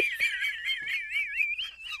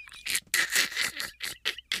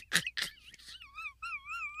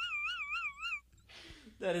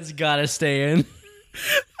 That has got to stay in. Okay.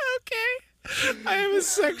 I have a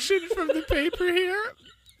section from the paper here.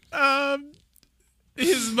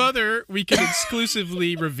 His mother, we can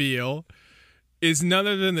exclusively reveal, is none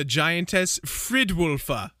other than the giantess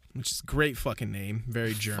Fridwulfa, which is a great fucking name.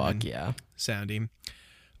 Very German. Fuck yeah. Sounding.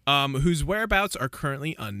 Whose whereabouts are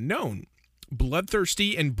currently unknown.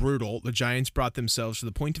 Bloodthirsty and brutal, the giants brought themselves to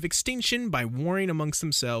the point of extinction by warring amongst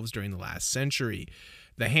themselves during the last century.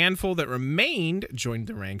 The handful that remained joined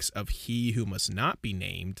the ranks of He Who Must Not Be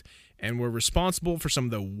Named and were responsible for some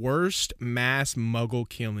of the worst mass muggle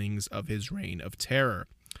killings of his reign of terror.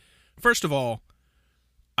 First of all,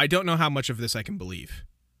 I don't know how much of this I can believe.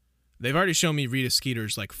 They've already shown me Rita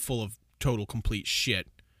Skeeter's like full of total complete shit.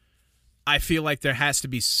 I feel like there has to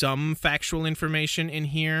be some factual information in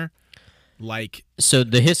here. Like, so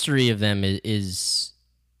the history of them is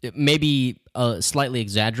maybe slightly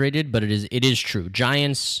exaggerated, but it is true.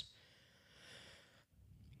 Giants.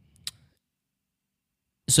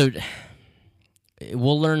 So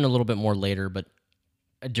we'll learn a little bit more later, but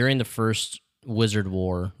during the first Wizard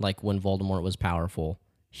War, like when Voldemort was powerful,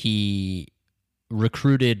 he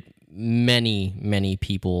recruited many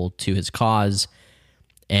people to his cause,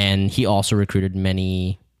 and he also recruited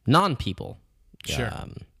many non-people. Sure.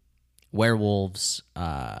 Werewolves,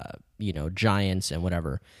 giants and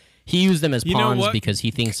whatever. He used them as pawns because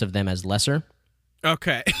he thinks of them as lesser.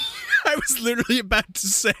 Okay. I was literally about to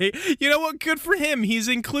say, you know what? Good for him. He's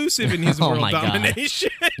inclusive in his world domination.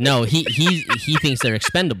 No, he thinks they're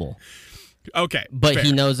expendable. Okay. But fair.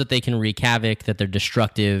 he knows that they can wreak havoc, that they're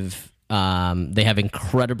destructive. They have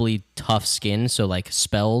incredibly tough skin, so like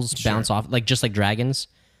spells bounce off, like just like dragons.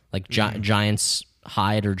 Like giants'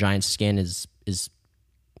 hide or giants' skin is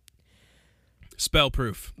spell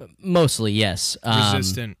proof. Mostly, yes.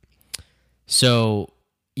 Resistant. So,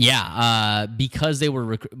 yeah, because they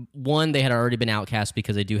were one, they had already been outcast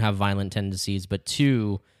because they do have violent tendencies, but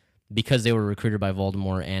two, because they were recruited by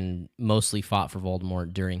Voldemort and mostly fought for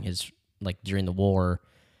Voldemort during the war,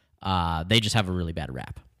 they just have a really bad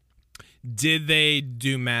rap. Did they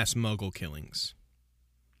do mass Muggle killings?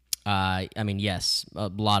 I mean, yes, a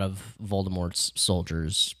lot of Voldemort's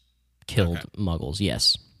soldiers killed Muggles.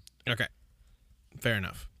 Yes. Okay. Fair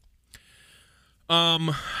enough.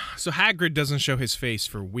 So Hagrid doesn't show his face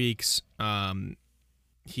for weeks.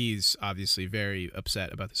 He's obviously very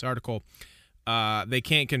upset about this article. They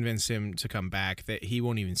can't convince him to come back. He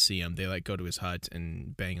won't even see him. They go to his hut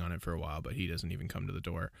and bang on it for a while, but he doesn't even come to the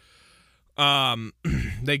door.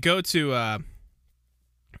 They go to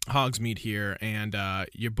Hogsmeade here, and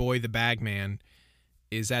your boy the Bagman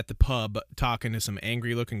is at the pub talking to some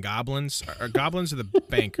angry-looking goblins. Are goblins are the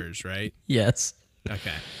bankers, right? Yes.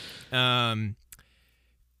 Okay.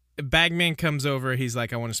 Bagman comes over. He's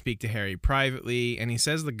like, I want to speak to Harry privately. And he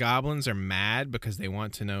says the goblins are mad because they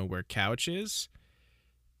want to know where Couch is.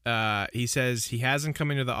 He says he hasn't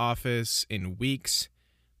come into the office in weeks,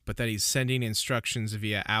 but that he's sending instructions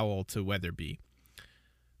via Owl to Weatherby.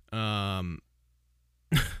 I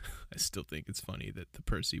still think it's funny that the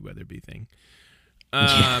Percy Weatherby thing.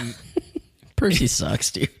 Percy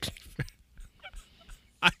sucks, dude.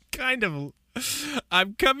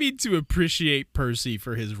 I'm coming to appreciate Percy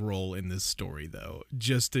for his role in this story, though,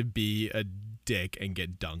 just to be a dick and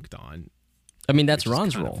get dunked on. I mean, that's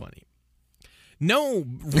Ron's role. Funny. No,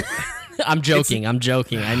 I'm joking. I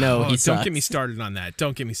know he sucks. Don't get me started on that.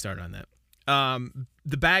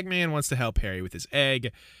 The Bagman wants to help Harry with his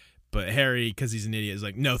egg, but Harry, because he's an idiot, is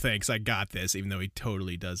like, no thanks, I got this, even though he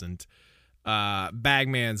totally doesn't.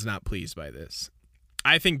 Bagman's not pleased by this.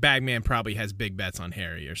 I think Bagman probably has big bets on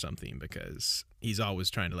Harry or something because he's always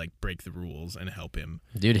trying to break the rules and help him.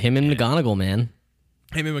 Dude, him and McGonagall, man.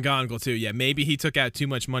 Him and McGonagall too. Yeah, maybe he took out too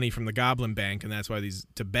much money from the Goblin Bank, and that's why these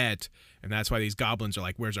goblins are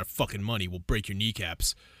like, "Where's our fucking money? We'll break your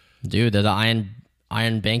kneecaps." Dude, they're the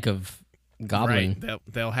Iron Bank of Goblin. Right.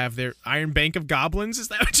 They'll have their Iron Bank of Goblins. Is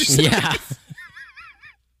that what you said? Yeah.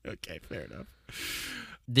 Okay, fair enough.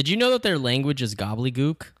 Did you know that their language is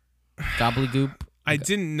gobbledygook? Gobbledygook? I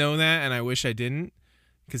didn't know that, and I wish I didn't,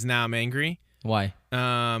 because now I'm angry. Why?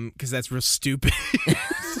 Because that's real stupid.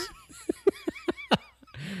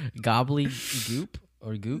 Gobbledygook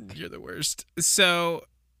or gook? You're the worst. So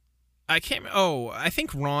I can't. Oh, I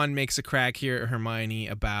think Ron makes a crack here at Hermione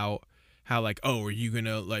about how, like, oh, are you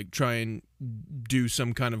gonna like try and do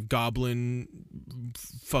some kind of goblin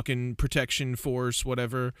fucking protection force,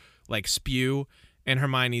 whatever, like spew? And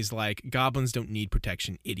Hermione's like, goblins don't need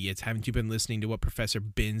protection, idiots. Haven't you been listening to what Professor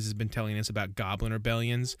Binns has been telling us about goblin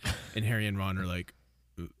rebellions? And Harry and Ron are like,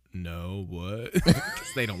 no, what?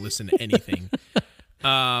 Because they don't listen to anything.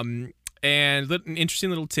 And an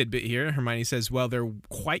interesting little tidbit here. Hermione says, well, they're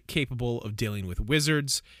quite capable of dealing with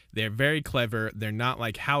wizards. They're very clever. They're not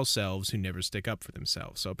like house elves who never stick up for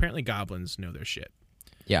themselves. So apparently goblins know their shit.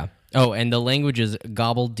 Yeah. Oh, and the language is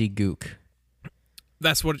gobbledygook.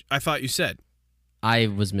 That's what I thought you said. I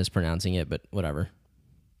was mispronouncing it, but whatever.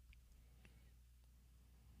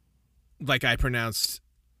 Like I pronounced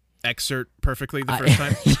excerpt perfectly the first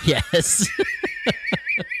time? Yes.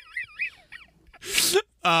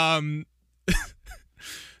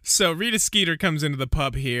 So Rita Skeeter comes into the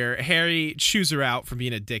pub here. Harry chews her out for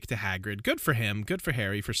being a dick to Hagrid. Good for him. Good for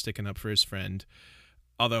Harry for sticking up for his friend.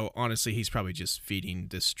 Although, honestly, he's probably just feeding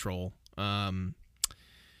this troll.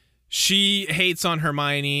 She hates on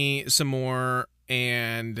Hermione some more,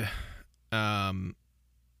 and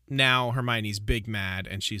now Hermione's big mad,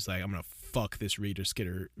 and she's like, I'm going to fuck this Rita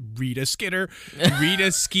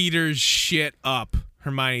Skeeter's shit up.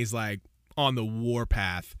 Hermione's like on the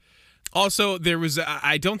warpath. Also, there was,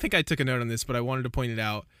 I don't think I took a note on this, but I wanted to point it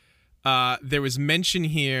out. There was mention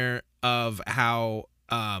here of how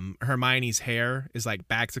Hermione's hair is like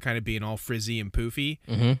back to kind of being all frizzy and poofy.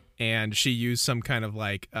 Mm-hmm. And she used some kind of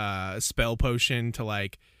like spell potion to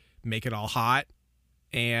like make it all hot.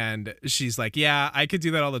 And she's like, yeah, I could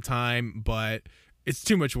do that all the time, but it's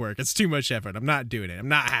too much work. It's too much effort. I'm not doing it. I'm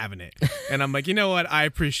not having it. And I'm like, you know what? I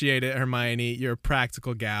appreciate it, Hermione. You're a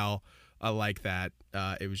practical gal. I like that.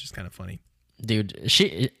 It was just kind of funny. Dude,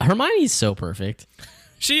 Hermione's so perfect.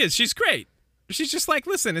 She is. She's great. She's just like,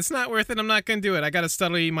 listen, it's not worth it. I'm not going to do it. I got to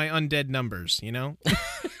study my undead numbers, you know?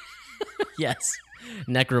 Yes.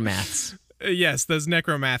 Necromaths. Yes, those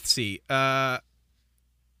necromathsy.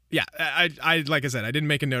 Yeah, I like I said, I didn't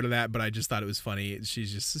make a note of that, but I just thought it was funny.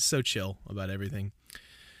 She's just so chill about everything.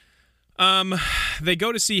 They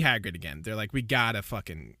go to see Hagrid again. They're like, we got to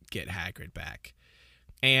fucking get Hagrid back.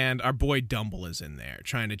 And our boy Dumble is in there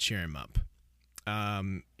trying to cheer him up.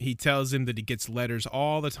 He tells him that he gets letters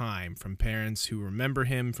all the time from parents who remember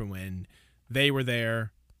him from when they were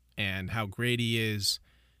there and how great he is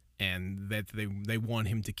and that they want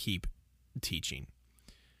him to keep teaching.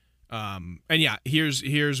 And yeah,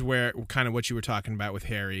 here's where kind of what you were talking about with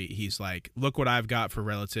Harry. He's like, look what I've got for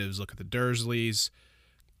relatives. Look at the Dursleys.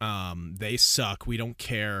 They suck. We don't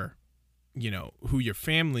care, who your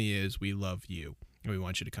family is. We love you. And we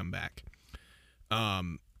want you to come back.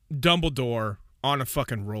 Dumbledore, on a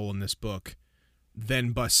fucking roll in this book,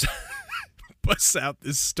 then busts out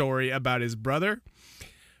this story about his brother.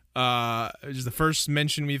 It is the first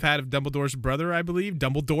mention we've had of Dumbledore's brother, I believe.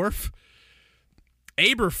 Dumbledorf.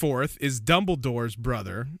 Aberforth is Dumbledore's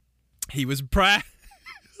brother. He was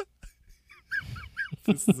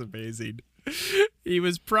This is amazing. He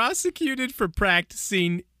was prosecuted for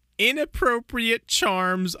practicing inappropriate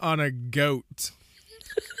charms on a goat.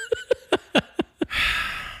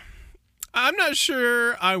 I'm not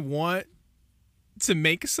sure I want to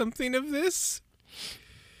make something of this.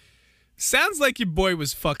 Sounds like your boy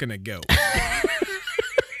was fucking a goat.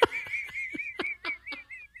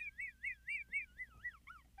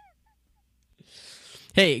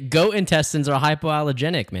 Hey, goat intestines are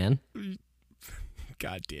hypoallergenic, man.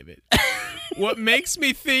 God damn it. What makes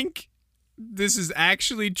me think this is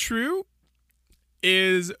actually true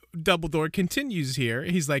is Dumbledore continues here.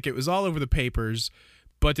 He's like, it was all over the papers,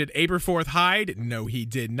 but did Aberforth hide? No, he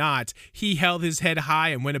did not. He held his head high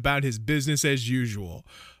and went about his business as usual.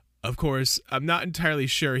 Of course, I'm not entirely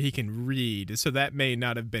sure he can read, so that may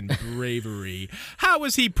not have been bravery. How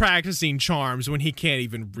was he practicing charms when he can't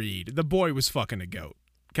even read? The boy was fucking a goat.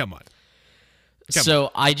 Come on.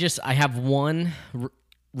 I have one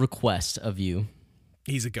request of you.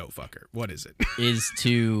 He's a goat fucker. What is it? Is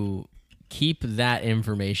to keep that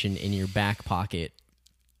information in your back pocket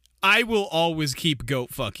I will always keep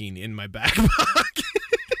goat fucking in my back pocket.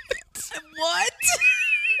 What?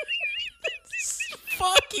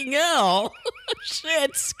 Fucking hell.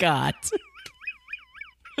 Shit, Scott.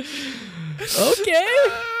 Okay.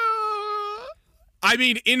 I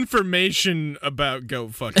mean, information about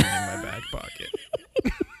goat fucking in my back pocket.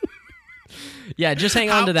 Yeah, just hang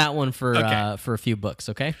on to that one for Okay. for a few books,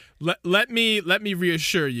 okay? Let me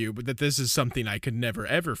reassure you that this is something I could never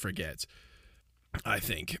ever forget. I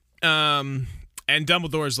think. And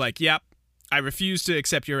Dumbledore's like, "Yep, I refuse to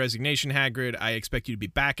accept your resignation, Hagrid. I expect you to be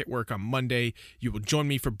back at work on Monday. You will join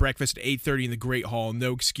me for breakfast at 8:30 in the Great Hall.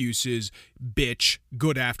 No excuses, bitch.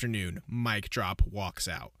 Good afternoon." Mic drop. Walks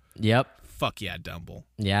out. Yep. Fuck yeah, Dumble.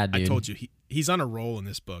 Yeah, dude. I told you he's on a roll in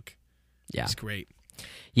this book. Yeah. It's great.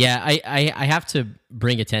 Yeah, I have to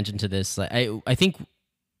bring attention to this. Like, I think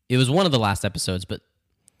it was one of the last episodes, but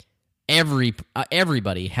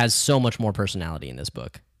everybody has so much more personality in this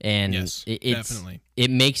book, and Yes, it's definitely. it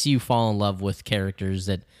makes you fall in love with characters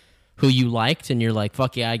who you liked, and you're like,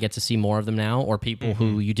 fuck yeah, I get to see more of them now, or people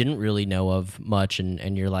who you didn't really know of much,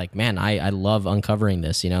 and you're like, man, I love uncovering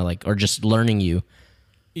this, like, or just learning you.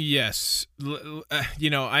 Yes.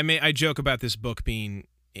 I joke about this book being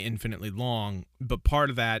infinitely long, but part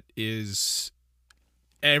of that is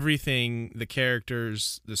everything, the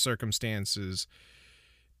characters, the circumstances,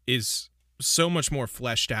 is so much more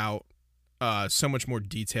fleshed out, so much more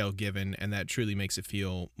detail given, and that truly makes it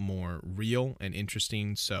feel more real and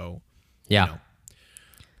interesting. So, Yeah.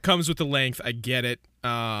 Comes with the length. I get it,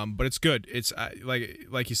 but it's good. It's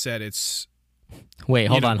like you said. It's Wait,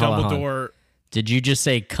 hold on. Dumbledore. Did you just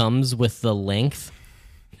say comes with the length?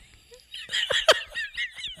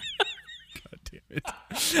 God damn it!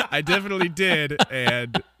 I definitely did,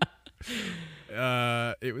 and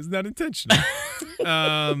it was not intentional.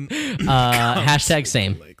 Hashtag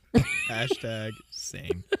same. Hashtag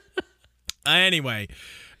same. Anyway,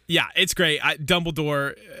 yeah, it's great.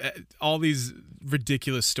 Dumbledore, all these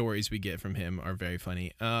ridiculous stories we get from him are very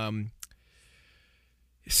funny.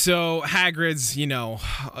 So Hagrid's,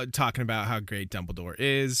 talking about how great Dumbledore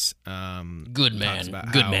is. Good man.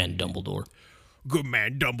 Good man, Dumbledore. Good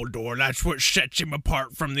man, Dumbledore. That's what sets him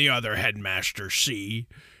apart from the other headmasters, see?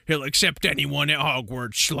 He'll accept anyone at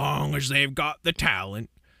Hogwarts as long as they've got the talent.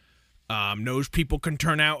 Those people can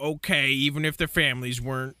turn out okay, even if their families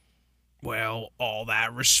weren't, well, all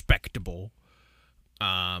that respectable.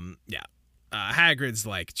 Hagrid's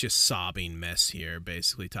like just sobbing mess here,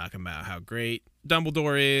 basically talking about how great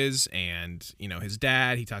Dumbledore is, and his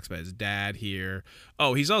dad. He talks about his dad here.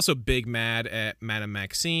 Oh, he's also big mad at Madame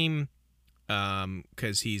Maxime,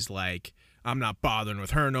 because he's like, "I'm not bothering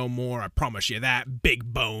with her no more. I promise you that,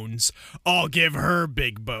 big bones. I'll give her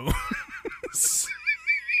big bones."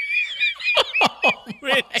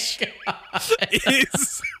 Which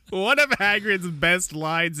is one of Hagrid's best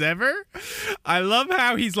lines ever. I love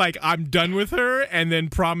how he's like, "I'm done with her," and then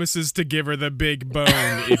promises to give her the big bone,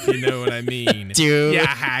 if you know what I mean. Dude. Yeah,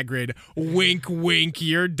 Hagrid. Wink, wink,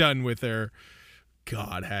 you're done with her.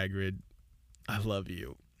 God, Hagrid, I love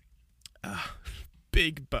you.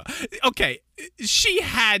 Big bone. Okay, she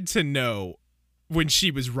had to know when she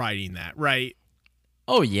was writing that, right?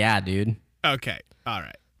 Oh, yeah, dude. Okay, all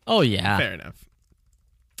right. Oh, yeah. Fair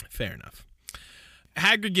enough.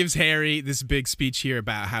 Hagrid gives Harry this big speech here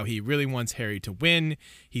about how he really wants Harry to win.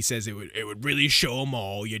 He says it would really show them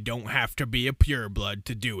all you don't have to be a pureblood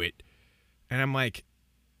to do it. And I'm like,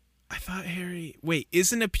 I thought wait,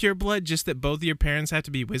 isn't a pureblood just that both of your parents have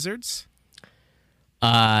to be wizards?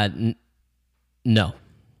 No,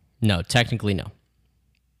 technically no.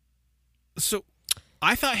 So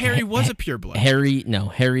I thought Harry was a pureblood.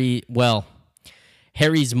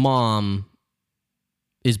 Harry's mom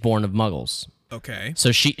is born of Muggles. Okay.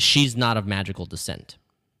 So she's not of magical descent.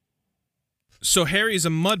 So Harry's a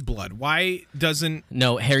mudblood. Why doesn't...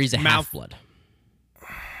 No, Harry's a half-blood.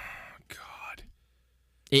 God.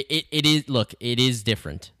 It is, look, it is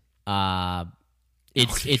different. It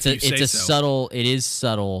is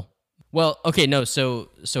subtle. Well, okay, no, so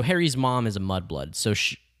Harry's mom is a mudblood.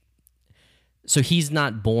 So he's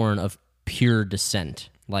not born of pure descent.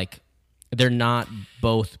 Like, they're not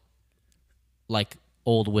both like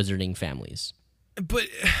old wizarding families. But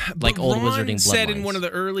like old Ron wizarding said in bloodlines. one of the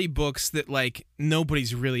early books that like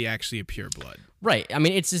nobody's really actually a pureblood. Right. I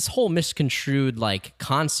mean, it's this whole misconstrued like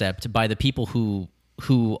concept by the people who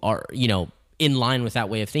are, in line with that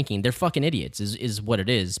way of thinking. They're fucking idiots is what it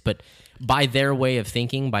is. But by their way of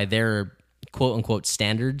thinking, by their quote unquote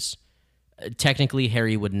standards, technically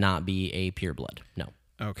Harry would not be a pureblood. No.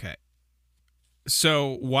 Okay.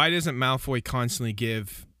 So why doesn't Malfoy constantly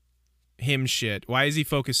give him shit? Why is he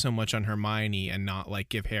focused so much on Hermione and not like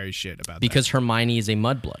give Harry shit about Because Hermione is a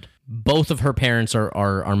mudblood. Both of her parents are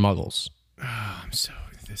muggles. that?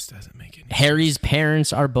 This doesn't make any Harry's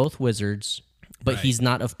parents are both wizards, but Right. he's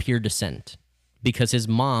not of pure descent because his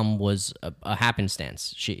mom was a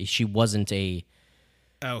happenstance. She wasn't a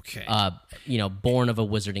Okay. born of a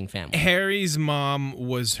wizarding family. Harry's mom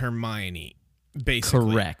was Hermione,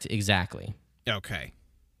 basically. Correct, exactly. Okay.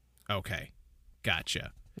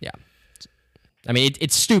 Gotcha. Yeah. I mean,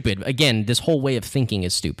 it's stupid. Again, this whole way of thinking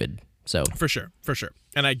is stupid. So For sure.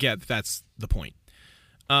 And I get that's the point.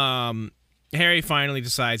 Harry finally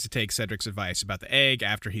decides to take Cedric's advice about the egg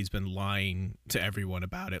after he's been lying to everyone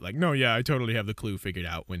about it. Like, no, yeah, I totally have the clue figured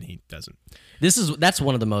out when he doesn't. that's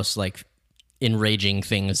one of the most like enraging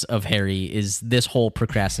things of Harry is this whole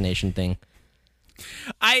procrastination thing.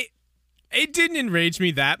 It didn't enrage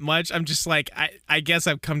me that much. I'm just like, I guess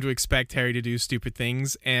I've come to expect Harry to do stupid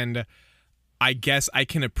things, and I guess I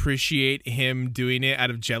can appreciate him doing it out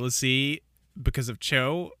of jealousy because of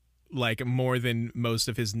Cho, like more than most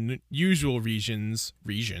of his usual reasons,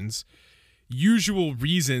 which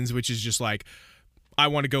is just like, I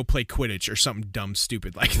want to go play Quidditch or something dumb,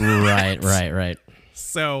 stupid like that. Right.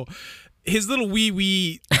 So his little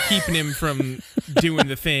wee keeping him from doing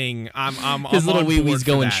the thing. I'm His little on wee board wee's for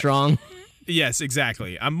going that. strong. Yes,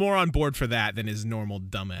 exactly. I'm more on board for that than his normal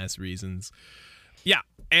dumbass reasons. Yeah,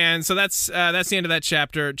 and so that's the end of that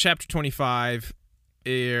chapter. Chapter 25.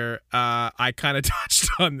 Here, I kind of touched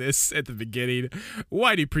on this at the beginning.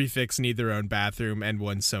 Why do prefects need their own bathroom and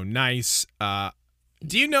one's so nice?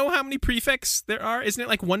 Do you know how many prefects there are? Isn't it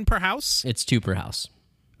like one per house? It's 2 per house.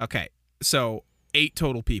 Okay, so 8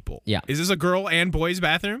 total people. Yeah. Is this a girl and boys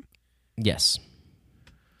bathroom? Yes.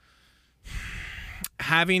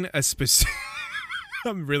 Having a specific...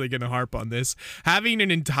 I'm really going to harp on this. Having an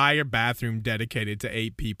entire bathroom dedicated to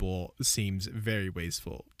 8 people seems very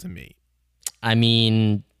wasteful to me. I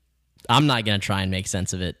mean, I'm not going to try and make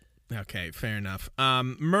sense of it. Okay, fair enough.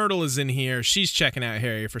 Myrtle is in here. She's checking out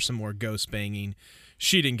Harry for some more ghost banging.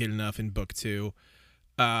 She didn't get enough in book 2.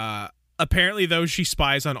 Apparently, though, she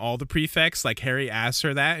spies on all the prefects. Like, Harry asks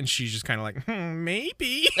her that, and she's just kind of like,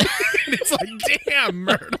 maybe. And it's like, damn,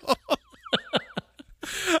 Myrtle.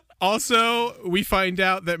 Also, we find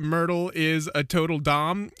out that Myrtle is a total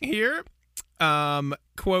dom here.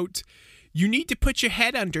 Quote, "You need to put your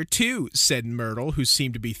head under, too," said Myrtle, who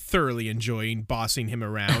seemed to be thoroughly enjoying bossing him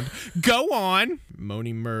around. "Go on."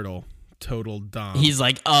 Moaning Myrtle, total dom. He's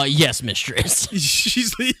like, yes, mistress.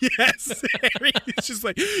 She's like, yes. Harry is just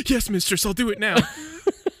like, yes, mistress, I'll do it now.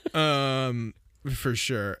 For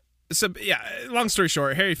sure. So, yeah, long story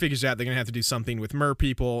short, Harry figures out they're going to have to do something with mer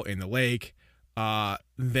people in the lake.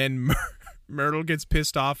 Then Myrtle gets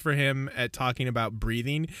pissed off for him at talking about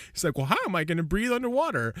breathing. He's like, well, how am I going to breathe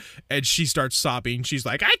underwater? And she starts sobbing. She's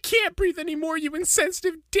like, I can't breathe anymore, you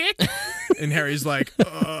insensitive dick. And Harry's like,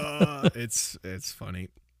 it's funny.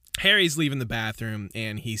 Harry's leaving the bathroom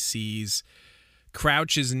and he sees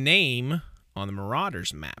Crouch's name on the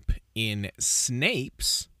Marauders map in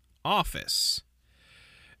Snape's office.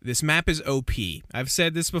 This map is OP. I've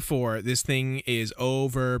said this before. This thing is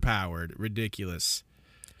overpowered. Ridiculous.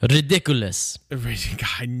 Ridiculous.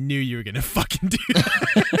 I knew you were going to fucking do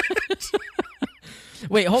that.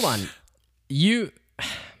 Wait, hold on.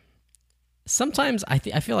 Sometimes I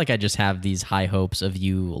feel like I just have these high hopes of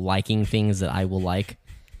you liking things that I will like.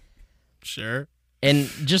 Sure. And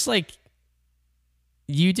just like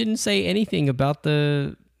you didn't say anything about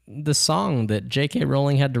the song that J.K.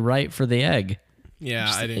 Rowling had to write for the egg.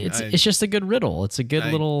 Yeah, I didn't. It's just a good riddle. It's a good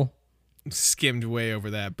little. Skimmed way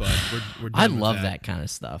over that, but we're done I with love that kind of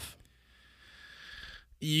stuff.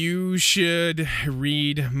 You should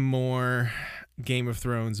read more Game of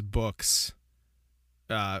Thrones books.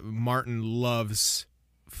 Martin loves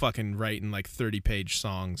fucking writing like 30-page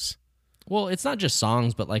songs. Well, it's not just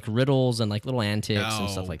songs, but like riddles and like little antics and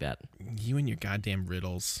stuff like that. You and your goddamn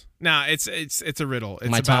riddles. Nah, it's a riddle.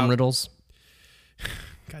 It's My Tom Riddles.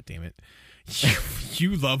 God damn it.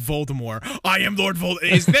 You love Voldemort. I am Lord Voldemort.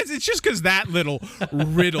 It's just because that little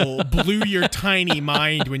riddle blew your tiny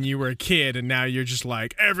mind when you were a kid, and now you're just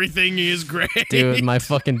like, everything is great. Dude, my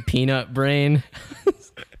fucking peanut brain.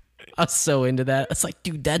 I was so into that. It's like,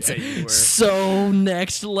 dude, that's so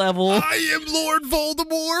next level. I am Lord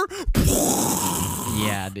Voldemort.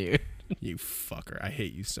 Yeah, dude. You fucker. I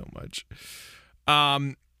hate you so much.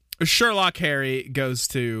 Sherlock Harry goes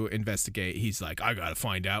to investigate. He's like, I gotta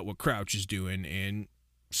find out what Crouch is doing in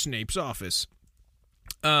Snape's office.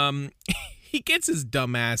 He gets his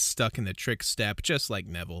dumb ass stuck in the trick step, just like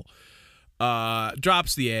Neville.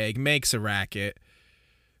 Drops the egg, makes a racket.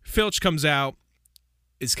 Filch comes out.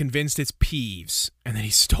 is convinced it's Peeves, and then he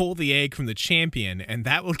stole the egg from the champion, and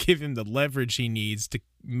that will give him the leverage he needs to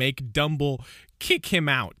make Dumble kick him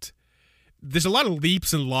out. There's a lot of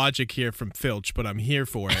leaps in logic here from Filch, but I'm here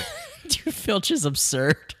for it. Dude, Filch is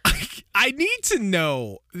absurd. I need to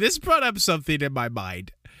know. This brought up something in my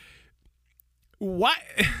mind. Why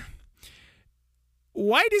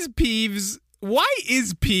is Peeves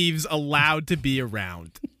allowed to be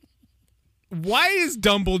around? Why is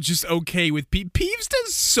Dumble just okay with Peeves? Peeves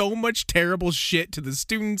does so much terrible shit to the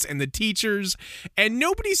students and the teachers, and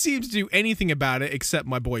nobody seems to do anything about it except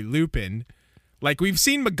my boy Lupin. Like, we've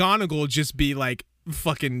seen McGonagall just be like,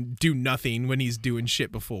 fucking do nothing when he's doing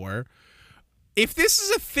shit before. If this is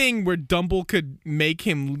a thing where Dumble could make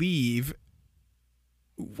him leave,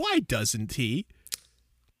 why doesn't he?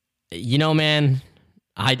 You know, man,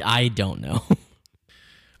 I don't know.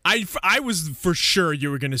 I was for sure you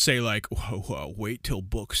were going to say, like, whoa, wait till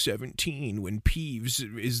book 17 when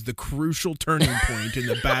Peeves is the crucial turning point in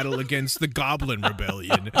the battle against the Goblin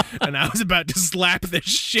Rebellion. And I was about to slap the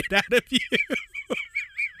shit out of you.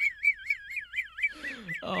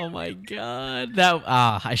 Oh, my God.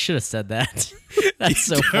 I should have said that. That's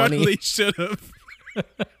so funny. Totally should have.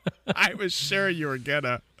 I was sure you were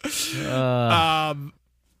gonna.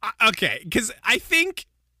 Okay, because I think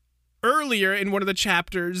earlier in one of the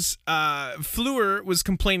chapters, Fleur was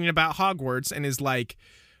complaining about Hogwarts and is like,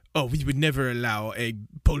 oh, we would never allow a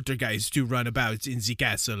poltergeist to run about in the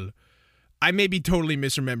castle. I may be totally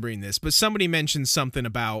misremembering this, but somebody mentioned something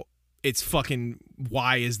about it's fucking,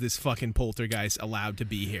 why is this fucking poltergeist allowed to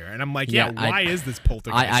be here? And I'm like, why is this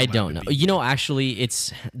poltergeist I don't know. You know, actually,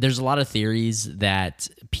 there's a lot of theories that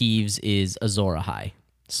Peeves is Azor Ahai.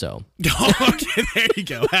 So. Okay, there you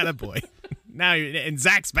go. Attaboy. Now and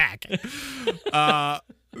Zach's back.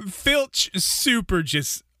 Filch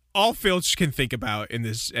all Filch can think about in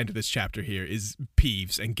this end of this chapter here is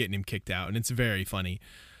Peeves and getting him kicked out, and it's very funny.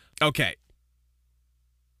 Okay.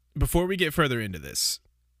 Before we get further into this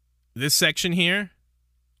section here,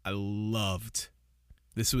 I loved.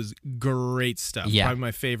 This was great stuff. Yeah. Probably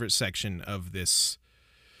my favorite section of this.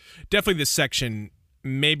 Definitely this section,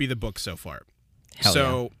 maybe the book so far. Hell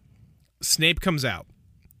yeah. Snape comes out.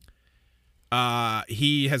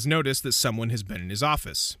 He has noticed that someone has been in his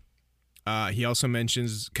office. He also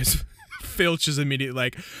mentions, because Filch is immediately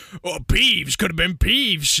like, oh, Peeves, could have been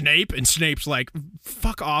Peeves, Snape. And Snape's like,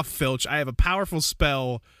 fuck off, Filch. I have a powerful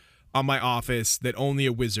spell on my office that only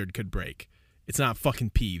a wizard could break. It's not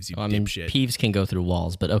fucking Peeves, you dipshit. Peeves can go through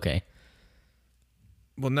walls, but okay.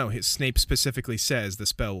 Well, no, Snape specifically says the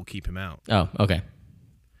spell will keep him out. Oh, okay.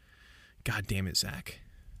 God damn it, Zach.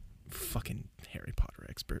 Fucking Harry Potter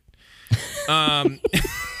expert.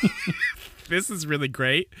 This is really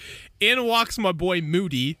great. In walks my boy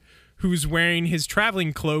Moody, who's wearing his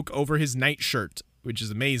traveling cloak over his nightshirt, which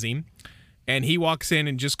is amazing. And he walks in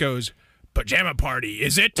and just goes, pajama party,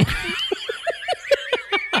 is it?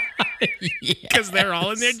 Because they're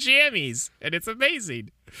all in their jammies, and it's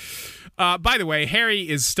amazing. By the way, Harry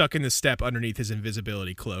is stuck in the step underneath his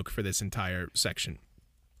invisibility cloak for this entire section.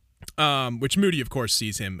 Which Moody, of course,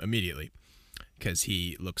 sees him immediately because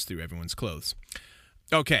he looks through everyone's clothes.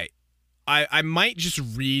 Okay, I might just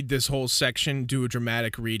read this whole section, do a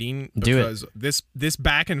dramatic reading, because this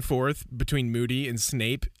back and forth between Moody and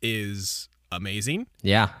Snape is amazing.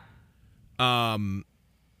 Yeah.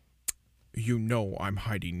 You know I'm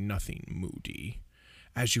hiding nothing, Moody,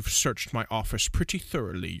 as you've searched my office pretty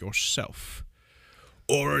thoroughly yourself.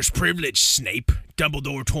 Auror's privilege, Snape.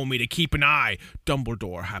 Dumbledore told me to keep an eye.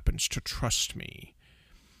 Dumbledore happens to trust me.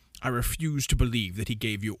 I refuse to believe that he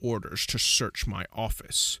gave you orders to search my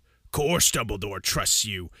office. Course Dumbledore trusts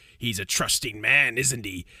you. He's a trusting man, isn't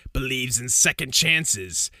he? Believes in second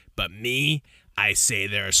chances. But me, I say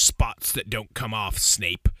there are spots that don't come off,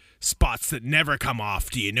 Snape. Spots that never come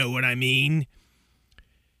off, do you know what I mean?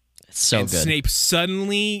 So and good. Snape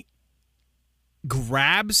suddenly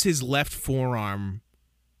grabs his left forearm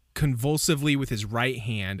convulsively with his right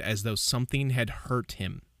hand as though something had hurt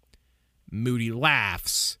him. Moody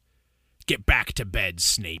laughs. Get back to bed,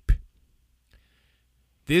 Snape.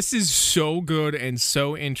 This is so good and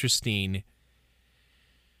so interesting.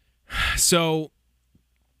 So,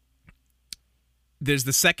 there's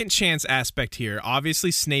the second chance aspect here.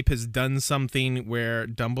 Obviously, Snape has done something where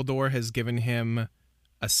Dumbledore has given him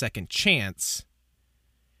a second chance.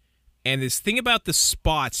 And this thing about the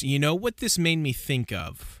spots, you know what this made me think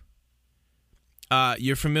of?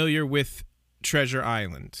 You're familiar with Treasure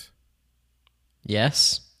Island?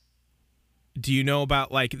 Yes. Do you know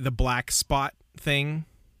about, like, the black spot thing?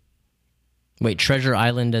 Wait, Treasure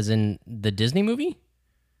Island as in the Disney movie?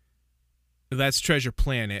 That's Treasure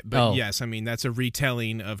Planet, but Oh. yes, I mean that's a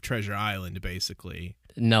retelling of Treasure Island, basically.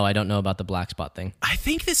 No, I don't know about the black spot thing. I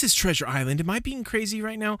think this is Treasure Island. Am I being crazy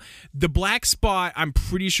right now? The black spot, I'm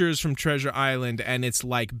pretty sure, is from Treasure Island, and it's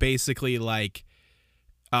like basically like,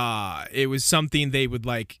 it was something they would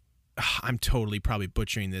like. I'm totally probably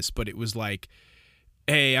butchering this, but it was like,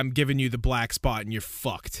 hey, I'm giving you the black spot and you're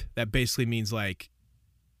fucked. That basically means like,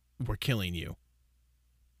 we're killing you,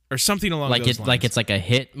 or something along Like those lines. like it's like a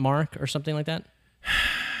hit mark or something like that.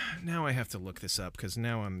 Now I have to look this up because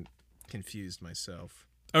now I'm confused myself.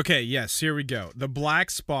 Okay, yes, here we go. The black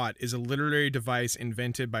spot is a literary device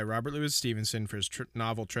invented by Robert Louis Stevenson for his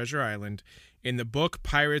novel Treasure Island. In the book,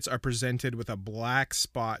 pirates are presented with a black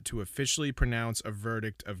spot to officially pronounce a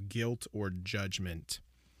verdict of guilt or judgment.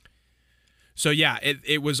 So yeah,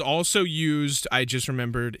 it was also used, I just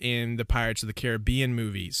remembered, in the Pirates of the Caribbean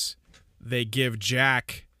movies. They give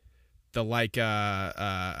Jack, the like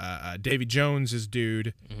Davy Jones's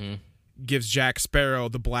dude, gives Jack Sparrow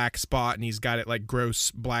the black spot, and he's got it like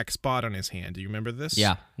gross black spot on his hand. Do you remember this?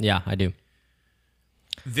 Yeah, I do.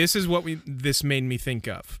 This is what this made me think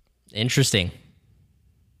of. Interesting.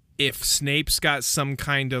 If Snape's got some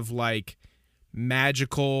kind of like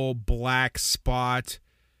magical black spot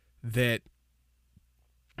that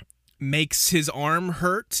makes his arm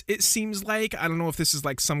hurt, it seems like. I don't know if this is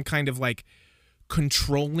like some kind of like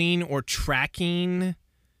controlling or tracking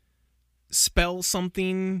spell,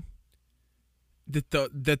 something that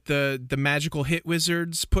the magical hit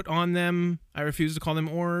wizards put on them. I refuse to call them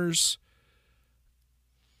Aurors.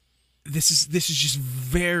 This is just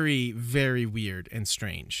very, very weird and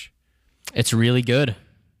strange. It's really good.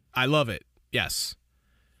 I love it. Yes.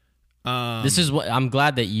 This is what I'm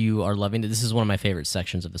glad that you are loving it. This is one of my favorite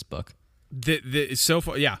sections of this book. So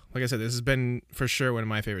far, yeah, like I said, this has been for sure one of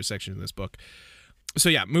my favorite sections in this book. So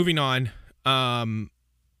yeah, moving on.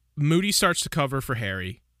 Moody starts to cover for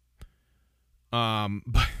Harry.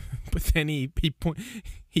 But then he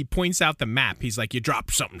points out the map. He's like, "You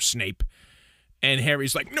dropped something, Snape." And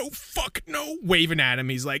Harry's like, "No, fuck, no," waving at him.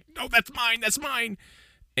 He's like, "No, that's mine, that's mine."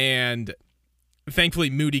 And thankfully,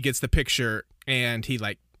 Moody gets the picture, and he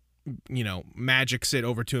like, magics it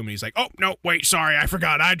over to him, and he's like, "Oh, no, wait, sorry, I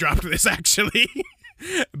forgot I dropped this, actually."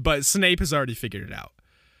 But Snape has already figured it out.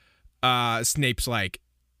 Snape's like,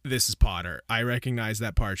 "This is Potter. I recognize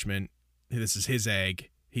that parchment. This is his egg.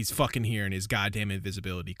 He's fucking here in his goddamn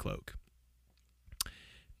invisibility cloak."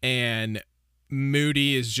 And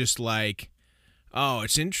Moody is just like, "Oh,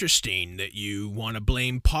 it's interesting that you want to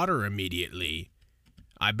blame Potter immediately.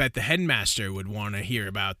 I bet the headmaster would want to hear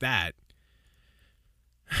about that."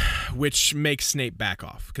 Which makes Snape back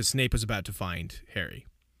off, because Snape was about to find Harry.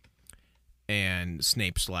 And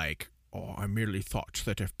Snape's like, "Oh, I merely thought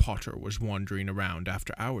that if Potter was wandering around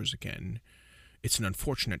after hours again, it's an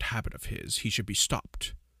unfortunate habit of his. He should be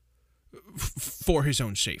stopped. For his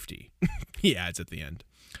own safety." He adds at the end.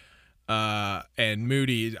 And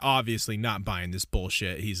Moody is obviously not buying this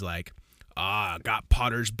bullshit. He's like, "Got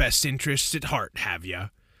Potter's best interests at heart, have ya?"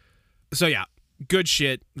 So yeah, good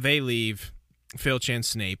shit. They leave. Filch and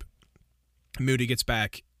Snape. Moody gets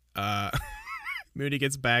back Harry's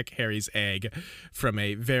egg from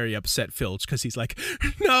a very upset Filch, because he's like,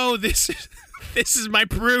 "No, this is my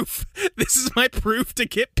proof. This is my proof to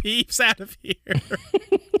get Peeves out of here."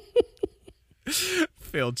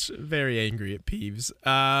 Filch very angry at Peeves.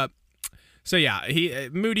 So yeah,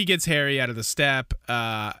 Moody gets Harry out of the step.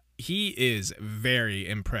 He is very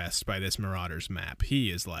impressed by this Marauders map. He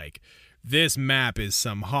is like, "This map is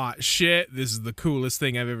some hot shit. This is the coolest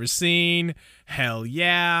thing I've ever seen. Hell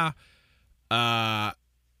yeah." And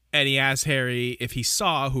he asks Harry if he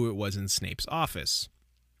saw who it was in Snape's office.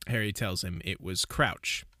 Harry tells him it was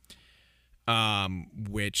Crouch.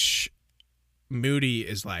 Which Moody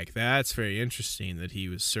is like, "That's very interesting that he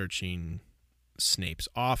was searching Snape's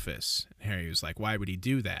office." And Harry was like, "Why would he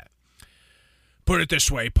do that?" "Put it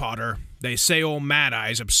this way, Potter. They say old Mad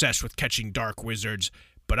Eye's obsessed with catching dark wizards,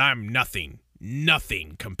 but I'm nothing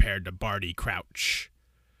compared to Barty Crouch."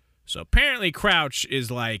 So apparently Crouch is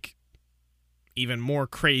like even more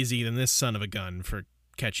crazy than this son of a gun for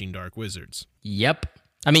catching dark wizards. Yep.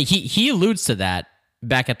 I mean, he alludes to that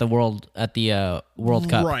back at the World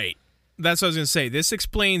Cup. Right. That's what I was going to say. This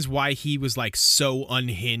explains why he was like so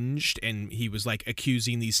unhinged, and he was like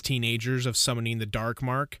accusing these teenagers of summoning the Dark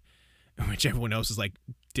Mark, which everyone else is like,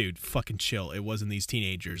 "Dude, fucking chill. It wasn't these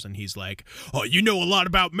teenagers." And he's like, "Oh, you know a lot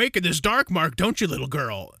about making this Dark Mark, don't you, little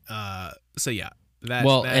girl?" So yeah.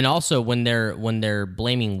 And also when they're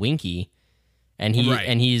blaming Winky, and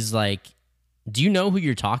he's like, "Do you know who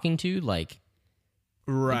you're talking to?" Like,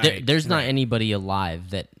 right. There's not anybody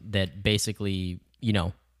alive that basically,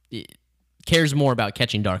 cares more about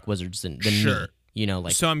catching dark wizards than Sure. me. You know,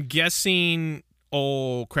 like So I'm guessing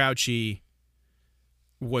old Crouchy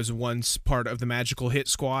was once part of the magical hit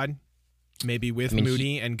squad, maybe with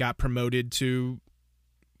Moody, and got promoted to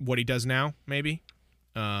what he does now, maybe.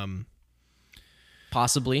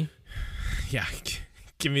 possibly Yeah,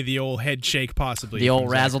 give me the old head shake, possibly. the old from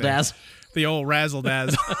Zach razzle there. dazzle. The old razzle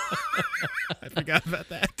dazzle. I forgot about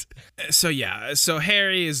that. So yeah, so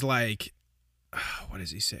Harry is like, what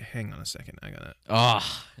does he say? Hang on a second, I got it.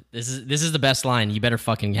 Oh, this is the best line. You better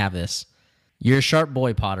fucking have this. You're a sharp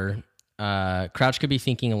boy, Potter. Crouch could be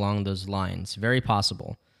thinking along those lines. Very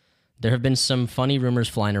possible. There have been some funny rumors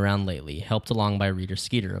flying around lately, helped along by Reader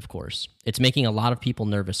Skeeter, of course. It's making a lot of people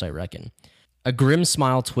nervous, I reckon. A grim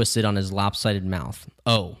smile twisted on his lopsided mouth.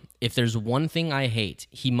 Oh, if there's one thing I hate,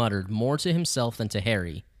 he muttered more to himself than to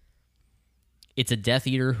Harry. It's a Death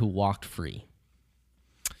Eater who walked free.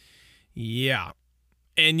 Yeah.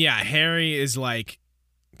 And yeah, Harry is like,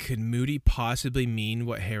 could Moody possibly mean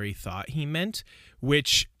what Harry thought he meant?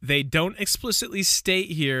 Which they don't explicitly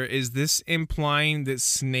state here. Is this implying that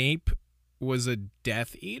Snape was a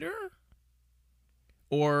Death Eater?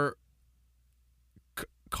 Or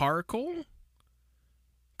Caracol?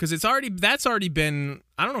 Because that's already been,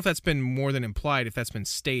 I don't know if that's been more than implied, if that's been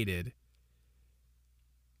stated.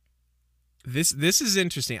 This is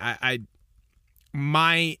interesting.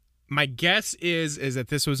 My guess is that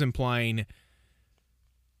this was implying,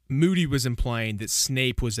 Moody was implying that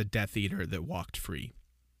Snape was a Death Eater that walked free.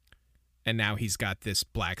 And now he's got this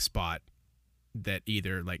black spot that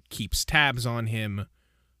either like keeps tabs on him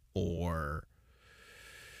or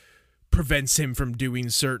prevents him from doing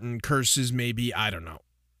certain curses, maybe. I don't know.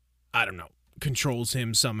 Controls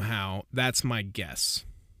him somehow. That's my guess.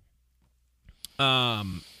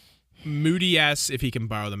 Moody asks if he can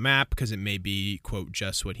borrow the map because it may be, quote,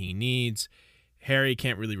 just what he needs. Harry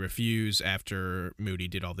can't really refuse after Moody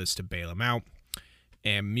did all this to bail him out.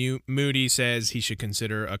 And Moody says he should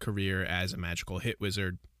consider a career as a magical hit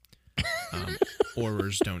wizard.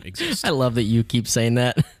 Aurors don't exist. I love that you keep saying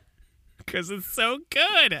that. Because it's so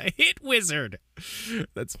good. A hit wizard.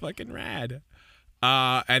 That's fucking rad.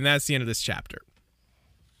 And that's the end of this chapter.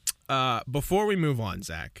 Before we move on,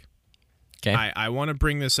 Zach, Okay. I want to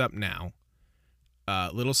bring this up now.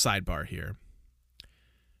 Little sidebar here.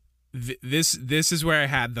 This is where I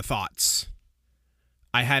had the thoughts.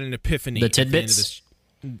 I had an epiphany. The at the end of tidbits? this.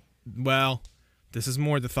 Well, this is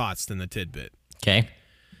more the thoughts than the tidbit. Okay.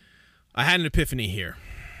 I had an epiphany here.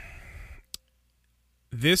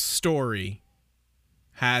 This story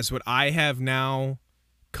has what I have now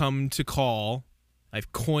come to call,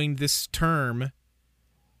 I've coined this term,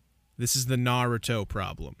 this is the Naruto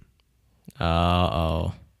problem.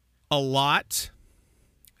 Uh-oh. A lot,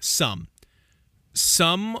 some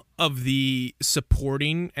of the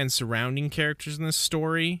supporting and surrounding characters in this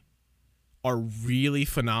story are really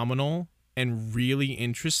phenomenal and really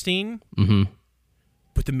interesting,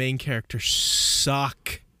 but the main characters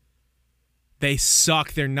suck. They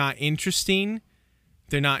suck. They're not interesting.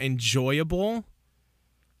 They're not enjoyable.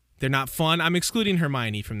 They're not fun. I'm excluding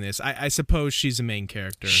Hermione from this. I suppose she's a main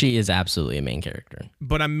character. She is absolutely a main character.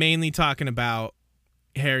 But I'm mainly talking about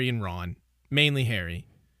Harry and Ron. Mainly Harry.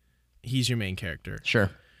 He's your main character.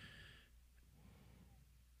 Sure.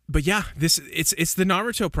 But yeah, it's the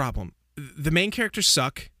Naruto problem. The main characters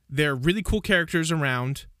suck. They're really cool characters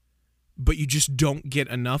around, but you just don't get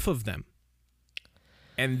enough of them.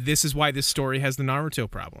 And this is why this story has the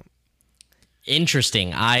Naruto problem.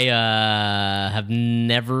 Interesting. I have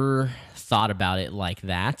never thought about it like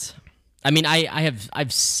that. I mean,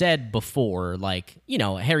 I've said before, like, you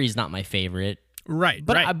know, Harry's not my favorite. Right,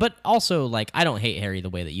 But right. but also, like, I don't hate Harry the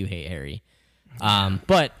way that you hate Harry.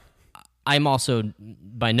 But I'm also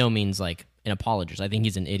by no means like an apologist. I think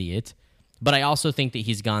he's an idiot. But I also think that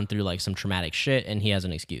he's gone through like some traumatic shit and he has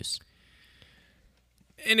an excuse.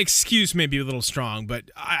 An excuse may be a little strong, but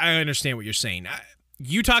I understand what you're saying.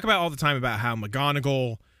 You talk about all the time about how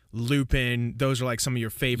McGonagall, Lupin, those are like some of your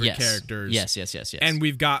favorite characters. Yes. And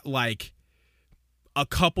we've got like a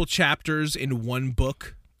couple chapters in one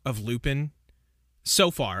book of Lupin. So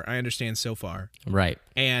far, I understand so far. Right.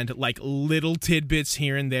 And like little tidbits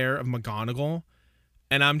here and there of McGonagall.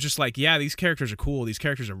 And I'm just like, yeah, these characters are cool. These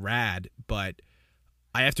characters are rad. But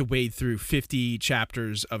I have to wade through 50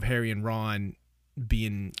 chapters of Harry and Ron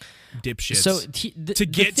being dipshits So to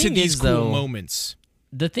get to these cool moments.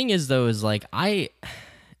 The thing is, though, is like I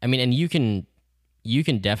mean, and you can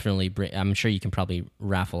definitely bring. I'm sure you can probably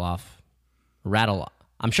I'm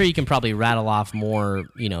sure you can probably rattle off more,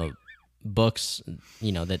 you know, books,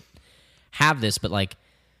 you know, that have this. But like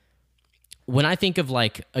when I think of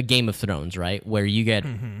like a Game of Thrones, right, where you get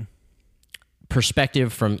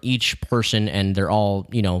perspective from each person, and they're all,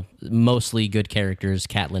 mostly good characters.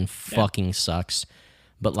 Catelyn fucking sucks,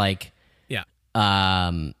 but like, yeah,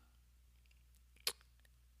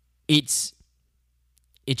 it's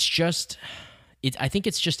just, I think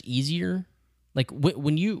it's just easier. Like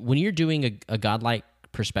when you're doing a godlike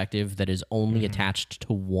perspective that is only attached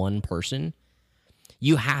to one person,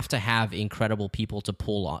 you have to have incredible people to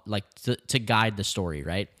pull on, like to guide the story,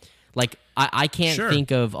 right? Like I can't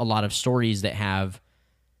think of a lot of stories that have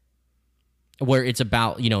where it's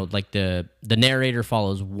about, like the narrator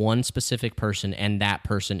follows one specific person and that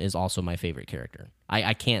person is also my favorite character.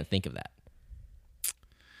 I can't think of that.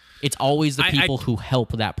 It's always the people who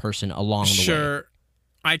help that person along the way. Sure.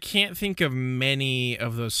 I can't think of many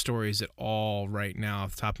of those stories at all right now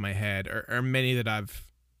off the top of my head, or many that I've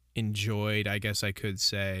enjoyed, I guess I could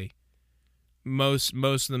say. Most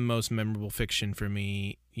of the most memorable fiction for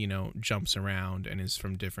me, jumps around and is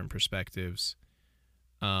from different perspectives.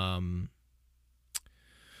 But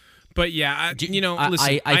yeah,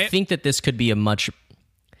 listen, I think that this could be a much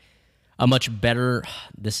better.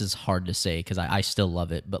 This is hard to say because I still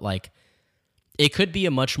love it, but like, it could be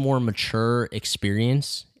a much more mature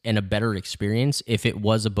experience and a better experience if it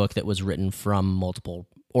was a book that was written from multiple,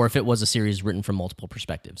 or if it was a series written from multiple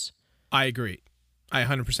perspectives. I agree. I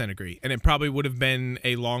 100% agree. And it probably would have been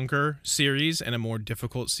a longer series and a more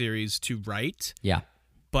difficult series to write. Yeah.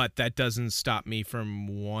 But that doesn't stop me from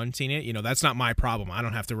wanting it. That's not my problem. I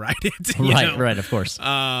don't have to write it. Right, of course.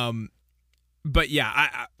 But yeah,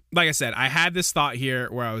 I like I said, I had this thought here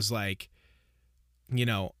where I was like,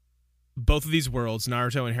 both of these worlds,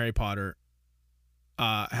 Naruto and Harry Potter,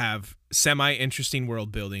 have semi-interesting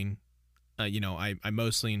world building. I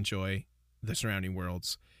mostly enjoy the surrounding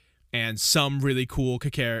worlds. And some really cool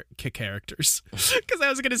characters. Because I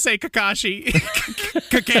was going to say Kakashi.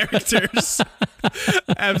 Characters.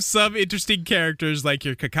 Have some interesting characters like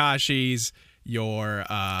your Kakashis, your...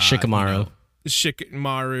 Shikamaru.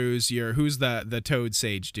 Shikamaru's, who's the Toad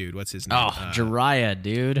Sage dude? What's his name? Oh, Jiraiya,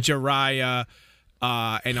 dude. Jiraiya.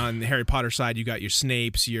 And on the Harry Potter side, you got your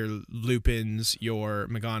Snapes, your Lupins, your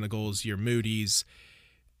McGonagalls, your Moody's.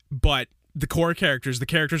 But the core characters, the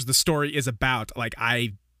characters the story is about, like,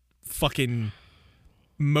 I fucking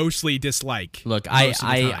mostly dislike. Look,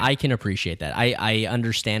 I can appreciate that. I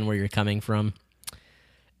understand where you're coming from.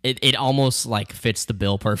 It almost like fits the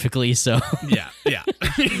bill perfectly. So yeah.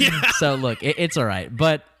 So look, it's all right.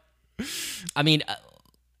 But I mean,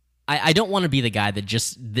 I don't want to be the guy that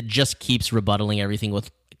just keeps rebuttaling everything with,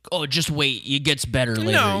 oh, just wait, it gets better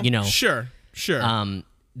later. Sure.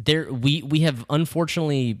 We have,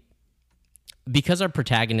 unfortunately, because our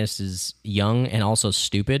protagonist is young and also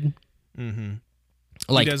stupid. Mm-hmm.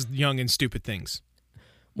 Like, he does young and stupid things.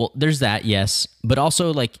 Well, there's that, yes, but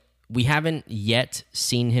also like we haven't yet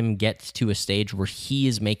seen him get to a stage where he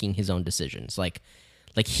is making his own decisions. Like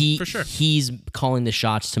he's calling the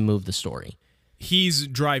shots to move the story. He's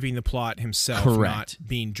driving the plot himself, correct, not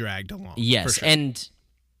being dragged along. Yes, sure. And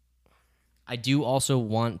I do also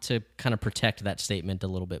want to kind of protect that statement a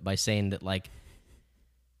little bit by saying that, like,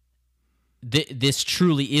 this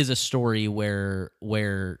truly is a story where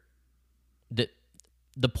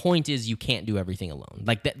the point is you can't do everything alone.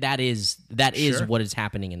 Like that is sure, what is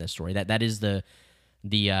happening in this story. That is the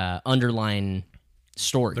underlying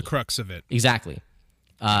story, the crux of it. Exactly.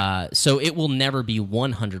 So it will never be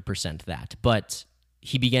 100% that, but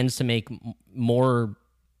he begins to make more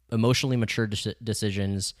emotionally mature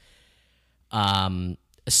decisions.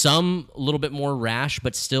 Some a little bit more rash,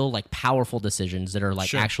 but still like powerful decisions that are like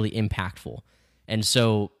sure, actually impactful. And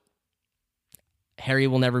so Harry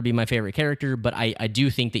will never be my favorite character, but I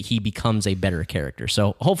do think that he becomes a better character.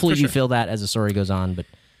 So hopefully you feel that as the story goes on, but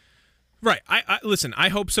right. I listen, I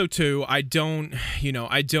hope so too. I don't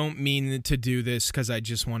mean to do this because I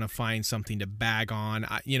just want to find something to bag on.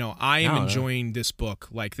 I am enjoying this book.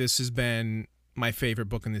 Like, this has been my favorite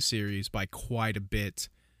book in the series by quite a bit.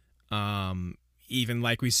 Even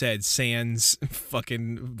like we said, sans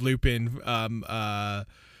fucking Lupin,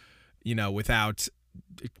 without,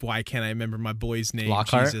 why can't I remember my boy's name?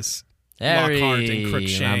 Lockhart? Jesus. Harry, Lockhart and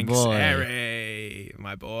Crookshanks. my boy. Harry,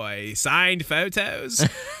 my boy. Signed photos.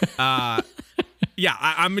 Yeah,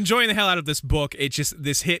 I'm enjoying the hell out of this book.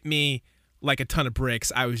 This hit me like a ton of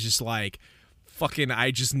bricks. I was just like, fucking,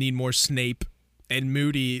 I just need more Snape and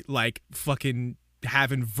Moody, like, fucking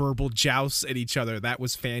having verbal jousts at each other. That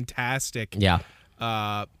was fantastic. Yeah.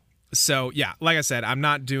 So yeah, like I said, I'm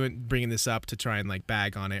not bringing this up to try and like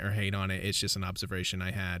bag on it or hate on it. It's just an observation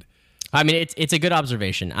I had. I mean, it's a good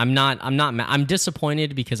observation. I'm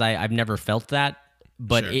disappointed because I've never felt that,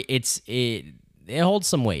 but sure, it holds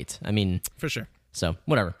some weight. I mean, for sure. So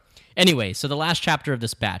whatever. Anyway, so the last chapter of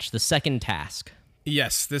this batch, the second task.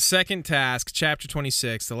 Yes, the second task, chapter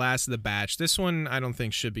 26, the last of the batch. This one I don't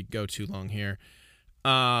think should go too long here.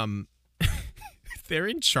 They're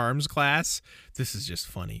in Charms class. This is just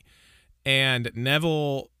funny. And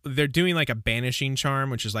Neville, they're doing like a banishing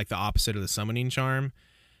charm, which is like the opposite of the summoning charm.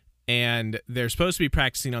 And they're supposed to be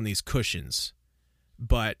practicing on these cushions.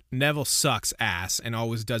 But Neville sucks ass and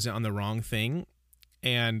always does it on the wrong thing.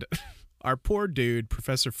 And our poor dude,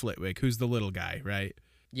 Professor Flitwick, who's the little guy, right?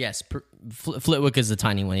 Yes, Flitwick is the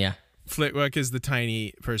tiny one, yeah. Flitwick is the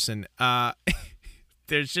tiny person.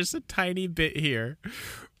 There's just a tiny bit here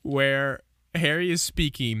where Harry is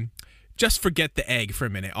speaking. Just forget the egg for a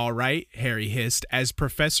minute, all right? Harry hissed as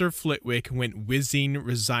Professor Flitwick went whizzing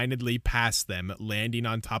resignedly past them, landing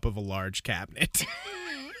on top of a large cabinet.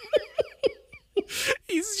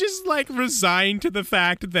 He's just like resigned to the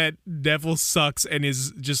fact that Neville sucks and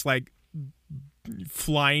is just like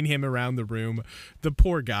flying him around the room. The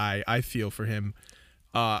poor guy, I feel for him.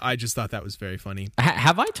 I just thought that was very funny.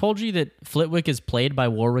 Have I told you that Flitwick is played by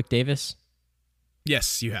Warwick Davis?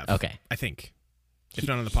 Yes, you have. Okay. I think. If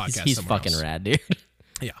not on the podcast, he's somewhere fucking else. rad, dude.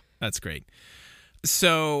 Yeah, that's great.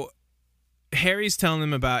 So Harry's telling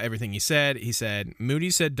him about everything he said. He said, Moody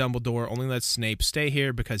said Dumbledore only lets Snape stay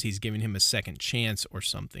here because he's giving him a second chance or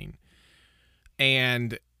something.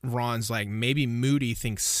 And Ron's like, maybe Moody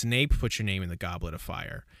thinks Snape put your name in the Goblet of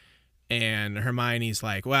Fire. And Hermione's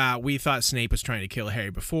like, well, we thought Snape was trying to kill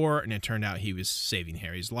Harry before, and it turned out he was saving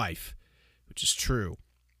Harry's life, which is true.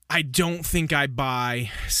 I don't think I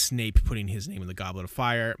buy Snape putting his name in the Goblet of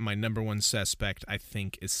Fire. My number one suspect, I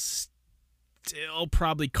think, is still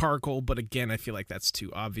probably Carkle, but again, I feel like that's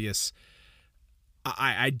too obvious.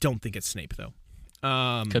 I don't think it's Snape,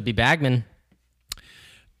 though. Could be Bagman.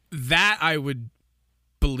 That I would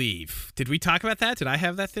believe. Did we talk about that? Did I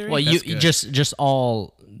have that theory? Well, That's you good. just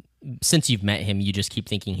all, since you've met him, you just keep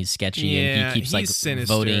thinking he's sketchy, and he keeps like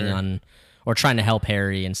sinister. voting on or trying to help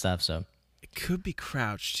Harry and stuff. So it could be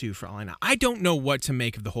Crouch too, for all I know. I don't know what to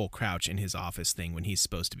make of the whole Crouch in his office thing when he's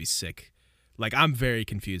supposed to be sick. Like, I'm very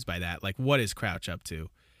confused by that. Like, what is Crouch up to?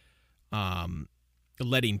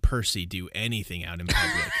 Letting Percy do anything out in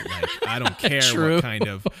public. Like, I don't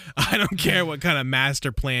care what kind of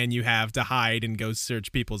master plan you have to hide and go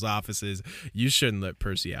search people's offices. You shouldn't let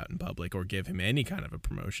Percy out in public or give him any kind of a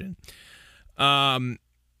promotion.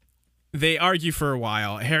 They argue for a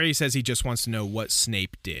while. Harry says he just wants to know what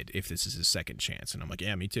Snape did if this is his second chance. And I'm like,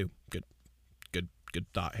 yeah, me too. Good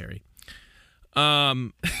thought, Harry.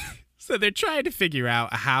 So they're trying to figure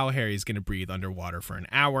out how Harry's going to breathe underwater for an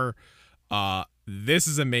hour. This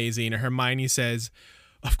is amazing. Hermione says,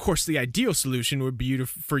 of course, the ideal solution would be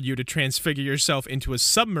for you to transfigure yourself into a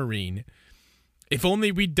submarine. If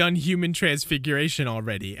only we'd done human transfiguration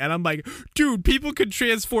already. And I'm like, dude, people could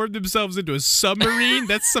transform themselves into a submarine?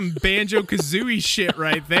 That's some Banjo-Kazooie shit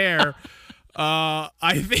right there.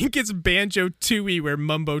 I think it's Banjo-Tooie where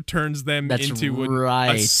Mumbo turns them into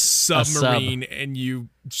a submarine and you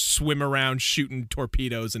swim around shooting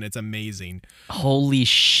torpedoes and it's amazing. Holy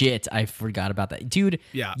shit, I forgot about that. Dude,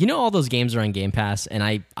 yeah. You know all those games are on Game Pass, and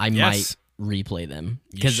I might replay them.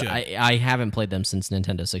 Because I haven't played them since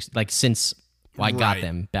Nintendo 60. Like, since I got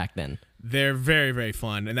them back then. They're very, very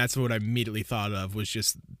fun, and that's what I immediately thought of was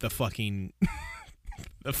just the fucking...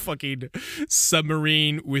 the fucking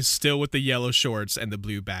submarine was still with the yellow shorts and the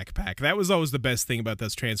blue backpack. That was always the best thing about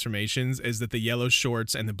those transformations, is that the yellow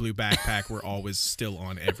shorts and the blue backpack were always still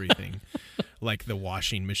on everything. Like the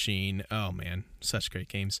washing machine. Oh man, such great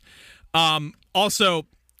games. Also,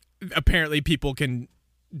 apparently people can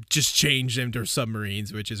just change them to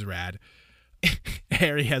submarines, which is rad.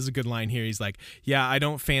 Harry has a good line here. He's like, yeah, I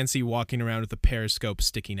don't fancy walking around with a periscope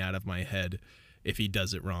sticking out of my head. If he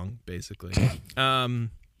does it wrong, basically.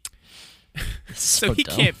 So he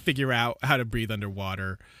can't figure out how to breathe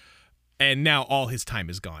underwater. And now all his time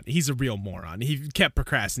is gone. He's a real moron. He kept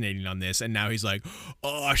procrastinating on this, and now he's like,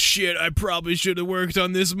 oh, shit, I probably should have worked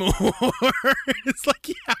on this more. It's like,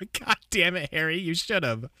 yeah, god damn it, Harry, you should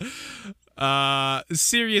have.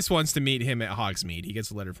 Sirius wants to meet him at Hogsmeade. He gets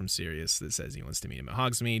a letter from Sirius that says he wants to meet him at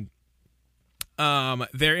Hogsmeade.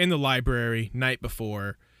 They're in the library night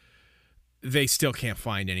before. They still can't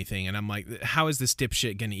find anything, and I'm like, how is this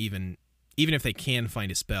dipshit going to even if they can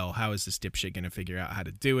find a spell, how is this dipshit going to figure out how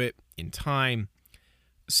to do it in time?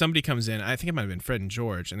 Somebody comes in, I think it might have been Fred and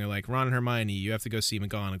George, and they're like, Ron and Hermione, you have to go see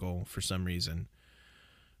McGonagall for some reason,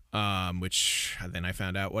 which then I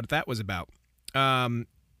found out what that was about.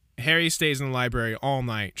 Harry stays in the library all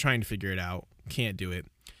night trying to figure it out. Can't do it.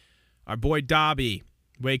 Our boy Dobby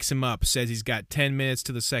wakes him up, says he's got 10 minutes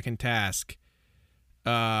to the second task.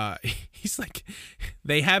 he's like,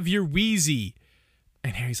 they have your Wheezy.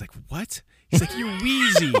 And Harry's like, what? He's like, you're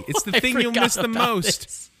Wheezy. It's the thing you'll miss the most.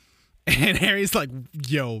 This. And Harry's like,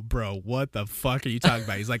 yo, bro, what the fuck are you talking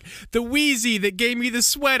about? He's like, the Wheezy that gave me the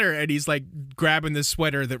sweater. And he's like grabbing the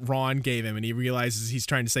sweater that Ron gave him. And he realizes he's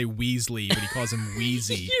trying to say Weasley, but he calls him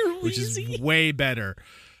Wheezy, which is way better.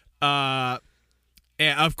 And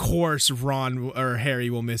of course, Harry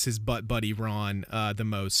will miss his butt buddy Ron the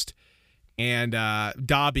most. And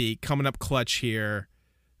Dobby, coming up clutch here,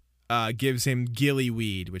 gives him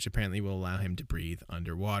gillyweed, which apparently will allow him to breathe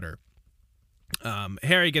underwater.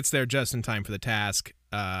 Harry gets there just in time for the task.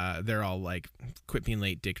 They're all like, quit being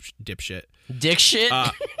late, dipshit. Dick shit?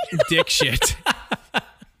 Dick shit.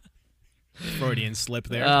 Freudian slip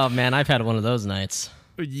there. Oh, man, I've had one of those nights.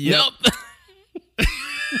 Yep. Nope.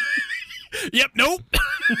 Yep, nope.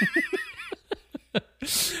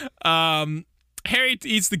 Harry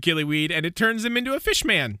eats the gillyweed, and it turns him into a fish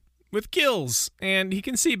man with gills, and he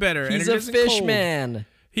can see better. He's and a fish man.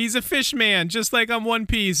 He's a fish man, just like on One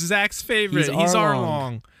Piece, Zach's favorite. He's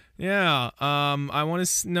Arlong. Yeah. I want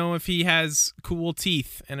to know if he has cool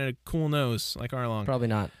teeth and a cool nose like Arlong. Probably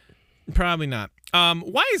not. Probably not.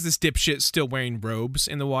 Why is this dipshit still wearing robes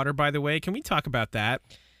in the water, by the way? Can we talk about that?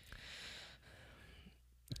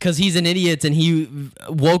 Because he's an idiot and he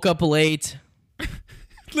woke up late.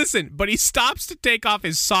 Listen, but he stops to take off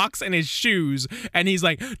his socks and his shoes, and he's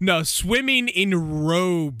like, no, swimming in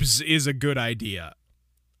robes is a good idea.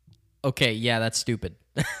 Okay, yeah, that's stupid.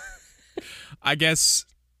 I guess,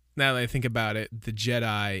 now that I think about it, the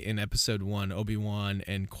Jedi in Episode 1, Obi-Wan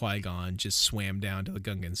and Qui-Gon just swam down to the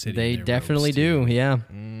Gungan City. They in their definitely robes, too. do, yeah.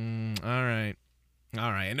 All right.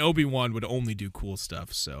 And Obi-Wan would only do cool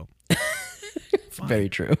stuff, so. Fine. Very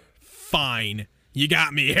true. Fine. You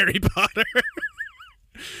got me, Harry Potter.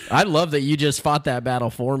 I love that you just fought that battle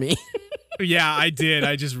for me. Yeah, I did.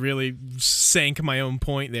 I just really sank my own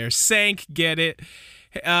point there. Get it?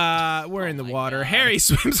 We're in the water. God. Harry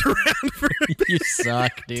swims around for a bit. You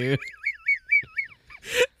suck, dude.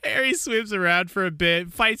 Harry swims around for a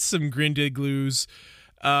bit, fights some Grindelwalds.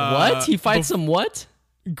 What? He fights some what?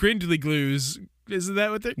 Grindelwalds. Isn't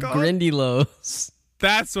that what they're called? Grindylows.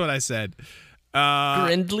 That's what I said.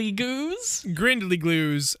 Grindly goose?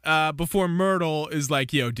 Grindelwalds. Before Myrtle is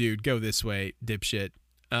like, yo, dude, go this way, dipshit.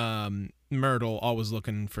 Myrtle always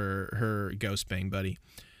looking for her ghost bang buddy.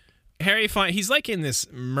 Harry he's like in this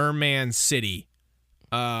merman city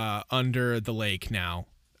under the lake now.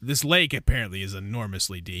 This lake apparently is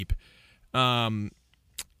enormously deep.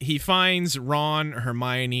 He finds Ron,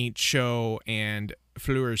 Hermione, Cho, and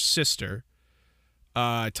Fleur's sister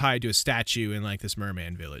tied to a statue in like this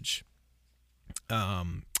merman village.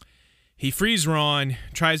 He frees Ron,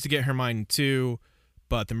 tries to get Hermione too,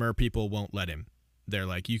 but the mer people won't let him. They're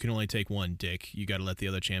like, you can only take one, dick. You got to let the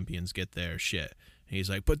other champions get their shit. And he's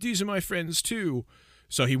like, but these are my friends too.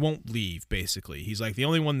 So he won't leave, basically. He's like the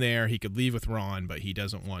only one there. He could leave with Ron, but he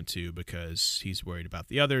doesn't want to because he's worried about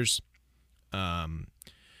the others.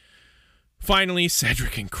 Finally,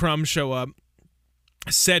 Cedric and Crumb show up.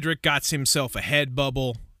 Cedric got himself a head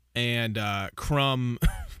bubble, and Crumb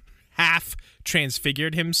half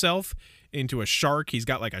transfigured himself into a shark. He's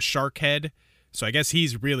got like a shark head. So I guess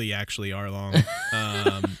he's really actually Arlong.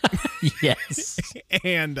 Yes.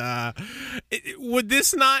 And would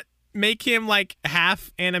this not make him like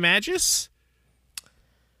half Animagus?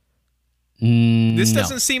 This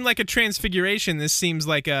doesn't seem like a transfiguration. This seems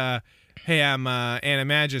like a, hey, I'm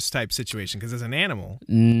Animagus type situation because it's an animal.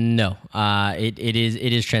 No, it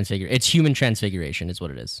is transfigured. It's human transfiguration is what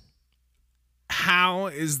it is. How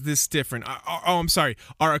is this different? Oh, I'm sorry.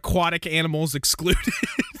 Are aquatic animals excluded?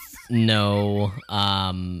 No.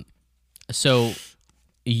 So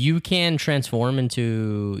you can transform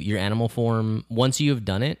into your animal form once you have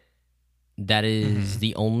done it. That is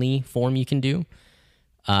the only form you can do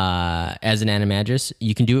as an Animagus.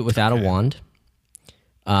 You can do it without a wand.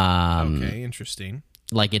 Okay, interesting.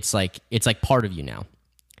 Like it's like part of you now.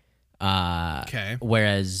 Okay.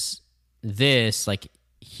 Whereas this, like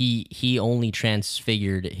he only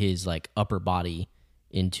transfigured his like upper body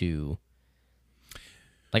into.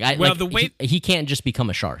 He can't just become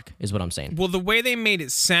a shark, is what I'm saying. Well, the way they made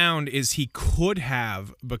it sound is he could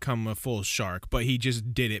have become a full shark, but he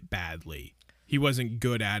just did it badly. He wasn't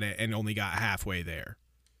good at it and only got halfway there.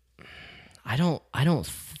 I don't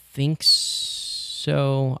think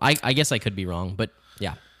so. I guess I could be wrong, but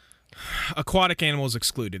yeah. Aquatic animals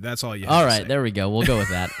excluded. That's all you have All to right, say. there we go. We'll go with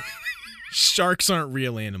that. Sharks aren't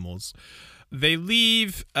real animals. They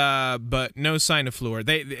leave, but no sign of Fleur.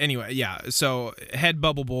 Anyway, yeah. So head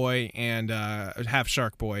bubble boy and half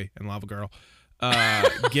shark boy and lava girl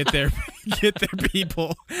get their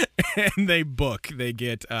people, and they book. They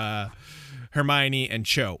get Hermione and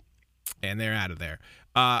Cho, and they're out of there.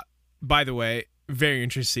 By the way, very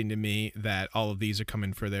interesting to me that all of these are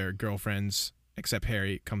coming for their girlfriends, except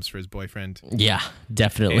Harry comes for his boyfriend. Yeah,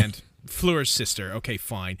 definitely. And Fleur's sister. Okay,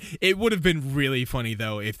 fine. It would have been really funny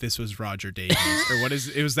though if this was Roger Davies, or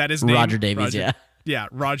was that his name? Roger Davies. Yeah,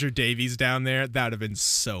 Roger Davies down there. That would have been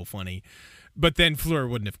so funny. But then Fleur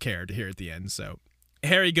wouldn't have cared here at the end. So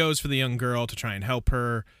Harry goes for the young girl to try and help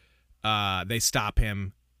her. They stop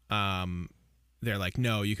him. They're like,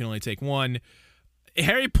 no, you can only take one.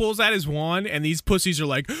 Harry pulls out his wand, and these pussies are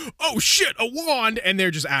like, oh shit, a wand, and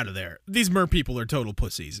they're just out of there. These mer people are total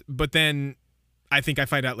pussies. But then I think I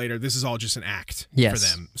find out later this is all just an act for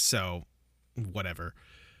them. So whatever.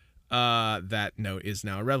 That note is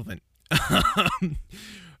now irrelevant.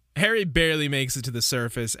 Harry barely makes it to the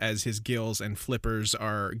surface as his gills and flippers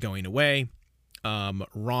are going away.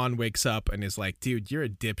 Ron wakes up and is like, dude, you're a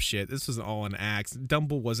dipshit. This was all an act.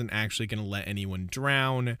 Dumble wasn't actually going to let anyone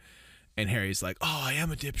drown. And Harry's like, oh, I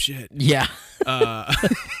am a dipshit. Yeah.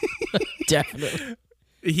 Definitely.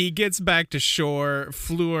 He gets back to shore.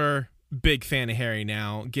 Fleur, big fan of Harry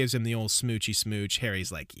now, gives him the old smoochy smooch.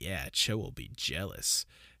 Harry's like, yeah, Cho will be jealous.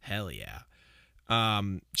 Hell yeah.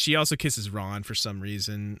 She also kisses Ron for some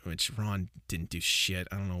reason, which Ron didn't do shit.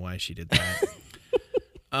 I don't know why she did that.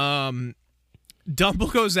 Dumble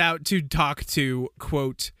goes out to talk to,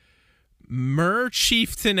 quote, Mer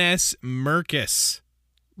Chieftainess Mercus,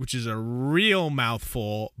 which is a real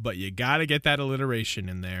mouthful, but you got to get that alliteration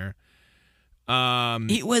in there.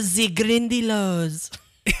 It was the Grindylows.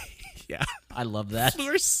 Yeah. I love that.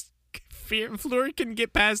 Fleur can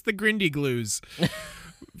get past the Grindy glues.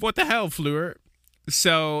 What the hell, Fleur?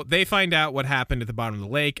 So they find out what happened at the bottom of the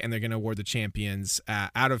lake, and they're going to award the champions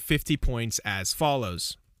out of 50 points as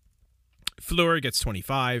follows. Fleur gets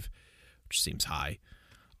 25, which seems high.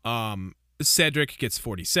 Cedric gets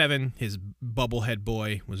 47. His bubblehead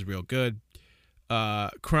boy was real good.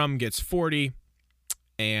 Crumb gets 40.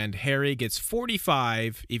 And Harry gets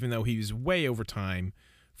 45, even though he was way over time,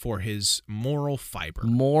 for his moral fiber.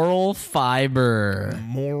 Moral fiber.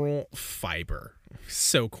 Moral fiber.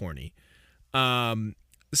 So corny.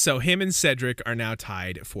 So him and Cedric are now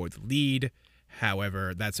tied for the lead.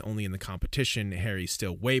 However, that's only in the competition. Harry's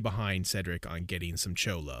still way behind Cedric on getting some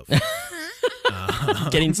Cho love.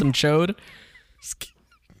 Getting some chode?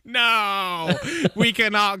 No, we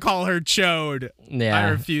cannot call her chode. Yeah, I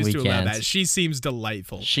refuse to allow can't. that. She seems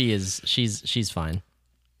delightful. She is. She's fine.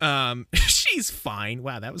 She's fine.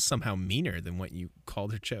 Wow, that was somehow meaner than what you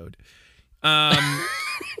called her chode.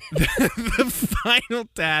 The final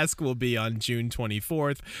task will be on June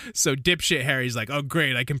 24th. So dipshit Harry's like, oh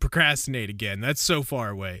great, I can procrastinate again. That's so far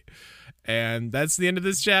away. And that's the end of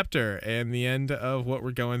this chapter and the end of what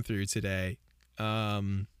we're going through today.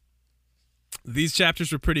 These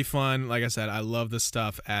chapters were pretty fun. Like I said, I love the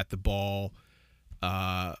stuff at the ball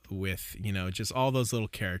with, just all those little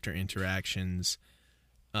character interactions.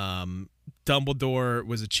 Dumbledore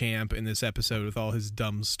was a champ in this episode with all his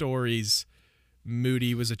dumb stories.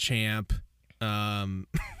 Moody was a champ.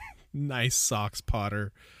 Nice socks,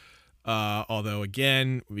 Potter. Although,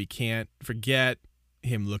 again, we can't forget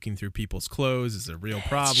him looking through people's clothes is a real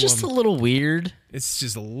problem. It's just a little weird. It's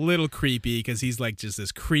just a little creepy because he's like just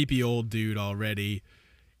this creepy old dude already.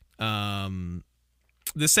 The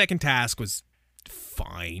second task was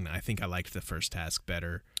fine. I think I liked the first task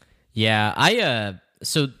better. Yeah, I'm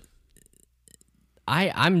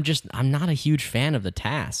not a huge fan of the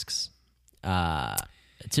tasks.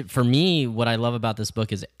 For me, what I love about this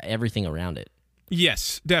book is everything around it.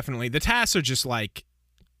 Yes, definitely. The tasks are just like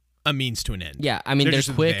a means to an end. Yeah, I mean, they're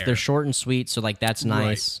quick, there. They're short and sweet, so like that's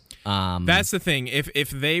nice. Right. That's the thing.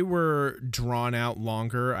 If they were drawn out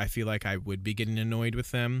longer, I feel like I would be getting annoyed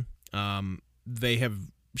with them.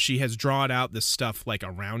 She has drawn out the stuff like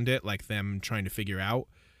around it, like them trying to figure out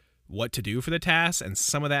what to do for the task, and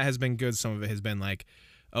some of that has been good. Some of it has been like,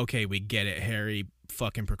 okay, we get it. Harry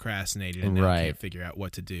fucking procrastinated and now can't figure out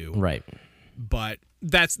what to do. Right. But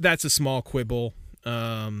that's a small quibble.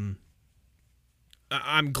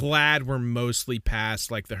 I'm glad we're mostly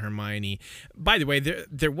past like the Hermione. By the way,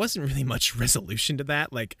 there wasn't really much resolution to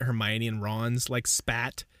that. Like Hermione and Ron's like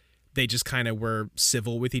spat. They just kind of were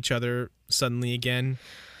civil with each other suddenly again.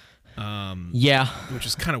 Yeah, which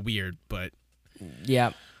is kind of weird, but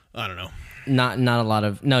yeah, I don't know. Not a lot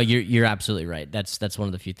of no. You're absolutely right. That's one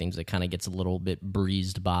of the few things that kind of gets a little bit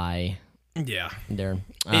breezed by. Yeah, there.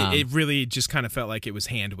 It really just kind of felt like it was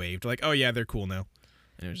hand waved. Like, oh yeah, they're cool now.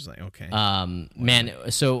 And it was just like, okay. Man,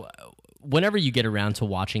 so whenever you get around to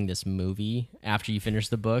watching this movie after you finish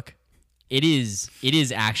the book, it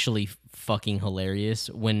is actually fucking hilarious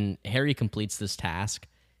when Harry completes this task,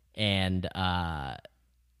 and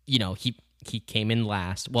he came in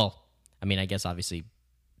last. Well, I mean, I guess obviously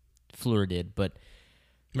Fleur did, but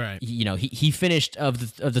right. He finished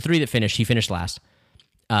of the three that finished, he finished last.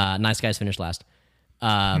 Nice Guys finished last.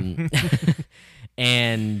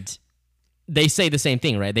 And they say the same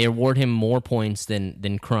thing, right? They award him more points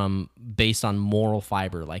than Crumb based on moral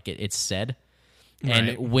fiber, like it's said. Right.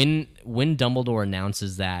 And when Dumbledore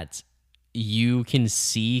announces that, you can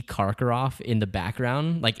see Karkaroff in the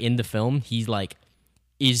background, like in the film, he's like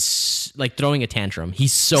is like throwing a tantrum.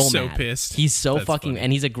 He's so mad. Pissed. He's so That's fucking, funny.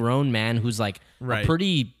 and he's a grown man who's like Right. a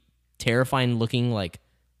pretty terrifying looking like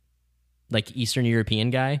Eastern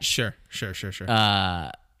European guy. Sure.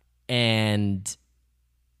 And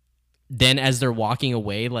then as they're walking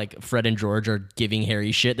away, like Fred and George are giving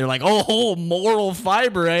Harry shit. They're like, "Oh, moral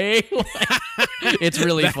fiber, eh?" It's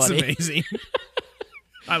really That's funny. amazing.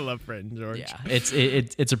 I love Fred and George. Yeah,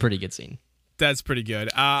 it's a pretty good scene. That's pretty good.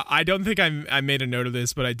 I don't think I made a note of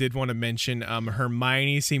this, but I did want to mention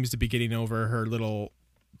Hermione seems to be getting over her little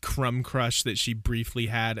Crumb crush that she briefly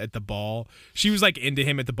had at the ball. She was like into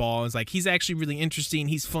him at the ball and was like, he's actually really interesting.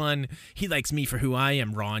 He's fun. He likes me for who I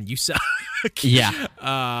am, Ron. You suck.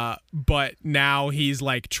 Yeah. But now he's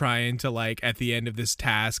like trying to like at the end of this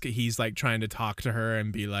task, he's like trying to talk to her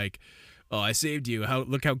and be like, oh, I saved you.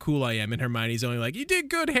 Look how cool I am. And Hermione's only like, you did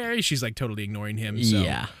good, Harry. She's like totally ignoring him. So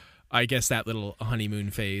Yeah. I guess that little honeymoon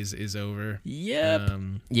phase is over. Yep.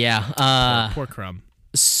 Yeah. Poor Crumb.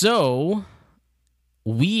 So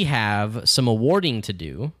we have some awarding to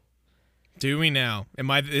do. Do we now?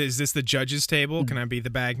 Is this the judges table? Can I be the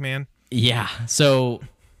bag man? Yeah. So,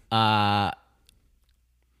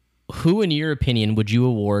 who, in your opinion, would you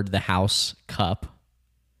award the House Cup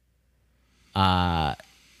to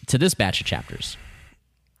this batch of chapters?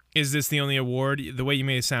 Is this the only award? The way you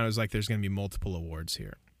made it sound is like there's going to be multiple awards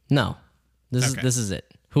here. No. This is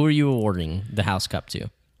it. Who are you awarding the House Cup to?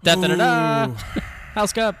 Da-da-da-da!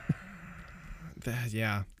 House Cup.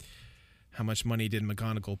 Yeah. How much money did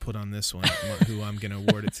McGonagall put on this one? Who I'm going to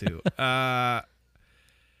award it to?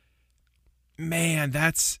 Man,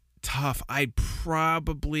 that's tough. I'd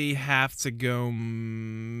probably have to go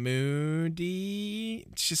Moody.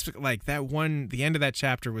 Just like that one, the end of that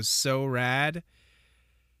chapter was so rad.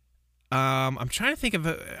 I'm trying to think of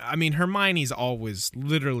Hermione's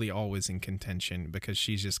literally always in contention because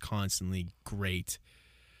she's just constantly great.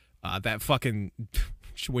 That fucking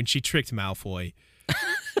when she tricked Malfoy.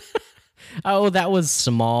 Oh, that was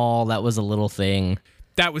small. That was a little thing.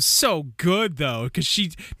 That was so good though, because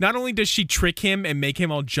she not only does she trick him and make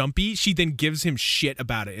him all jumpy, she then gives him shit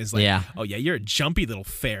about it. It's like, Yeah. oh yeah, you're a jumpy little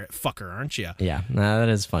ferret fucker, aren't you? Yeah, that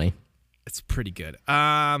is funny. It's pretty good.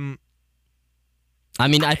 I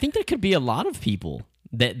think there could be a lot of people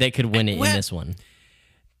that could win it in this one.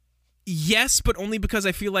 Yes, but only because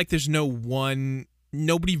I feel like there's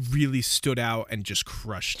nobody really stood out and just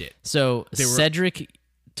crushed it. So Cedric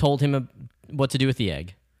told him what to do with the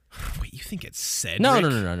egg. Wait, you think it's Cedric?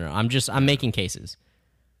 No. I'm making cases.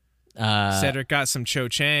 Cedric got some Cho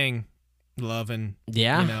Chang loving.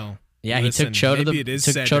 Yeah. Yeah, listen, he took Cho to maybe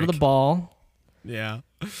the ball. Yeah.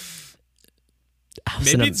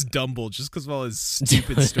 Maybe it's Dumble just because of all his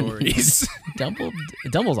stupid stories.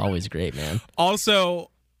 Dumble's always great, man.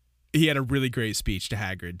 Also, he had a really great speech to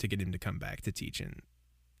Hagrid to get him to come back to teaching.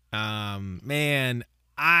 You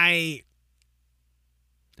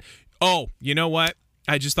know what?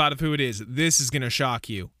 I just thought of who it is. This is going to shock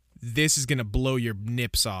you. This is going to blow your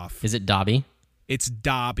nips off. Is it Dobby? It's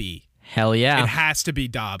Dobby. Hell yeah. It has to be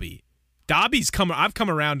Dobby. I've come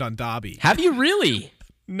around on Dobby. Have you really?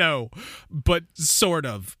 No, but sort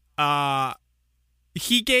of.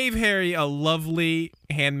 He gave Harry a lovely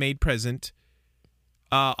handmade present.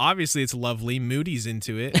 Obviously, it's lovely. Moody's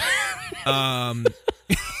into it. And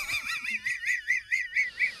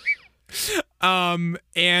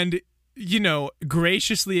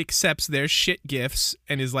graciously accepts their shit gifts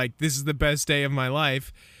and is like, "This is the best day of my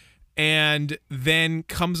life," and then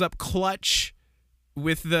comes up clutch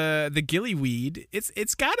with the gillyweed.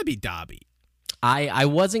 It's got to be Dobby. I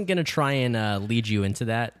wasn't gonna try and lead you into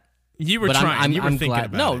that. You were trying. You were thinking glad.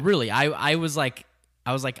 about No, it. really. I was like,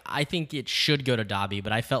 I think it should go to Dobby,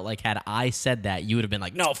 but I felt like had I said that, you would have been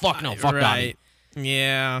like, no, fuck Dobby. Right.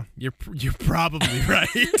 Yeah, you're probably right.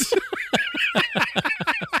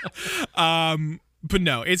 But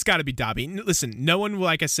no, it's got to be Dobby. Listen, no one,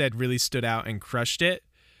 like I said, really stood out and crushed it.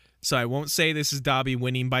 So I won't say this is Dobby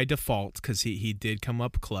winning by default because he did come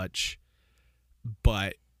up clutch,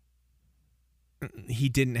 but he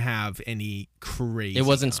didn't have any crazy. It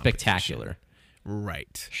wasn't competition. spectacular.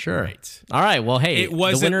 Right. Sure. Right. All right. Well, hey, It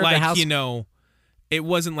wasn't the winner like, of the house. It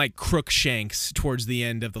wasn't like Crookshanks towards the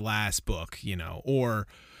end of the last book, or,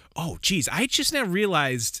 oh, geez, I just now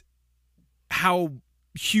realized how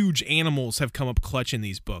huge animals have come up clutch in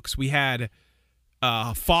these books. We had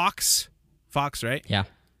Fox, right? Yeah.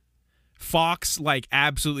 Fox, like,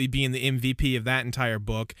 absolutely being the MVP of that entire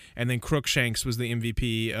book, and then Crookshanks was the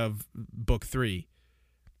MVP of book 3.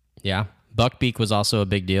 Yeah. Buckbeak was also a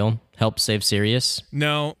big deal. Helped save Sirius.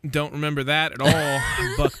 No, don't remember that at all.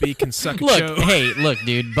 Buckbeak can suck a Look, show. hey, look,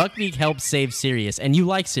 dude. Buckbeak helped save Sirius, and you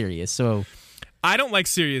like Sirius, so... I don't like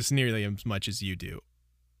Sirius nearly as much as you do.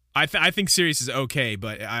 I think Sirius is okay,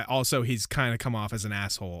 but he's kind of come off as an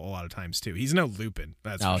asshole a lot of times, too. He's no Lupin,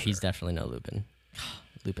 that's for sure. He's definitely no Lupin.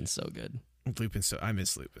 Lupin's so good. I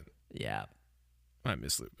miss Lupin. Yeah. I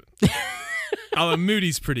miss Lupin. Although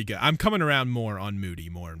Moody's pretty good. I'm coming around more on Moody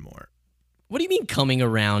more and more. What do you mean coming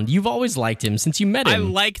around? You've always liked him since you met him. I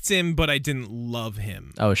liked him, but I didn't love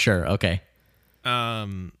him. Oh, sure. Okay. But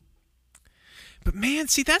man,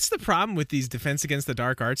 see, that's the problem with these Defense Against the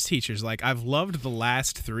Dark Arts teachers. Like, I've loved the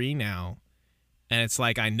last 3 now, and it's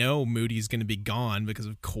like, I know Moody's going to be gone because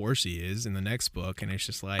of course he is in the next book, and it's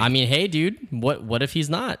just like... I mean, hey, dude, what if he's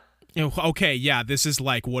not? Okay, yeah, this is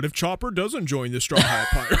like, what if Chopper doesn't join the Straw Hat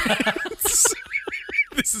Pirates?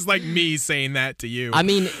 This is like me saying that to you. I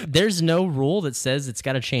mean, there's no rule that says it's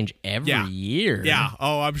got to change every year. Yeah.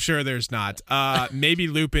 Oh, I'm sure there's not. Maybe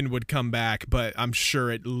Lupin would come back, but I'm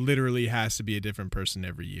sure it literally has to be a different person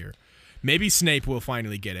every year. Maybe Snape will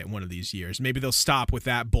finally get it one of these years. Maybe they'll stop with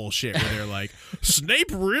that bullshit where they're like,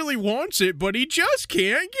 Snape really wants it, but he just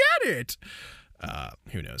can't get it.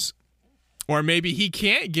 Who knows? Or maybe he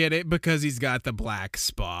can't get it because he's got the black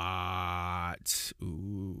spot.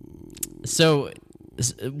 Ooh. So...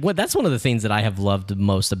 that's one of the things that I have loved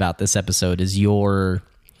most about this episode is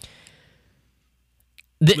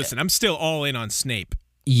Listen, I'm still all in on Snape.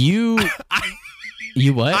 You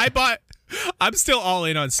what? I'm still all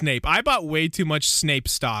in on Snape. I bought way too much Snape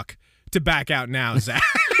stock to back out now, Zach.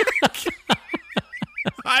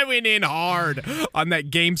 I went in hard on that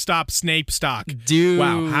GameStop Snape stock. Dude.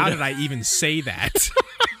 Wow, how did I even say that?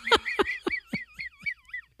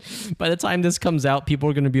 By the time this comes out, people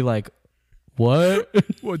are going to be like, what?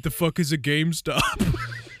 What the fuck is a GameStop?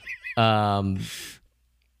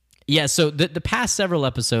 Yeah, so the past several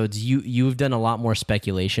episodes, you've done a lot more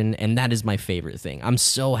speculation, and that is my favorite thing. I'm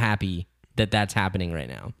so happy that that's happening right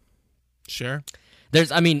now. Sure.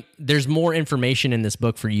 There's more information in this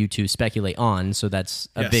book for you to speculate on, so that's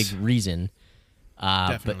a big reason.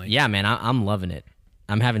 Definitely. But yeah, man, I'm loving it.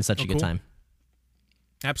 I'm having such a good time.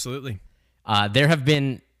 Absolutely. There have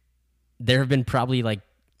been probably like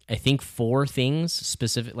I think 4 things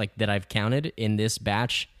specific like that I've counted in this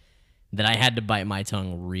batch that I had to bite my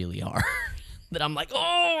tongue really hard. That I'm like,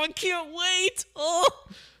 oh, I can't wait. Oh.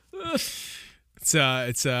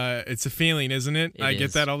 It's a feeling, isn't it? I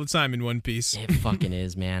get that all the time in One Piece. It fucking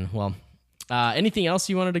is, man. Well, anything else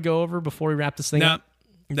you wanted to go over before we wrap this thing up?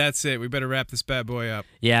 That's it. We better wrap this bad boy up.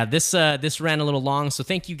 Yeah, this ran a little long, so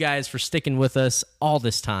thank you guys for sticking with us all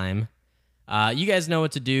this time. You guys know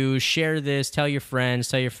what to do. Share this. Tell your friends.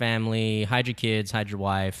 Tell your family. Hide your kids. Hide your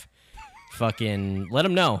wife. Fucking let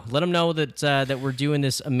them know. Let them know that that we're doing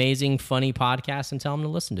this amazing, funny podcast, and tell them to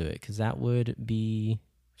listen to it because that would be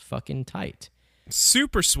fucking tight.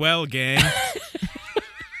 Super swell, gang.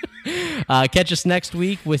 Catch us next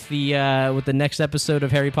week with the next episode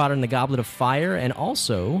of Harry Potter and the Goblet of Fire, and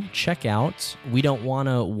also check out We Don't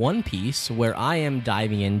Wanna One Piece, where I am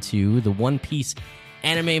diving into the One Piece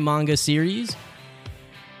anime manga series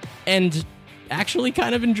and actually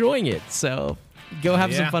kind of enjoying it. So go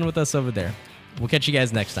have some fun with us over there. We'll catch you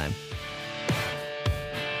guys next time.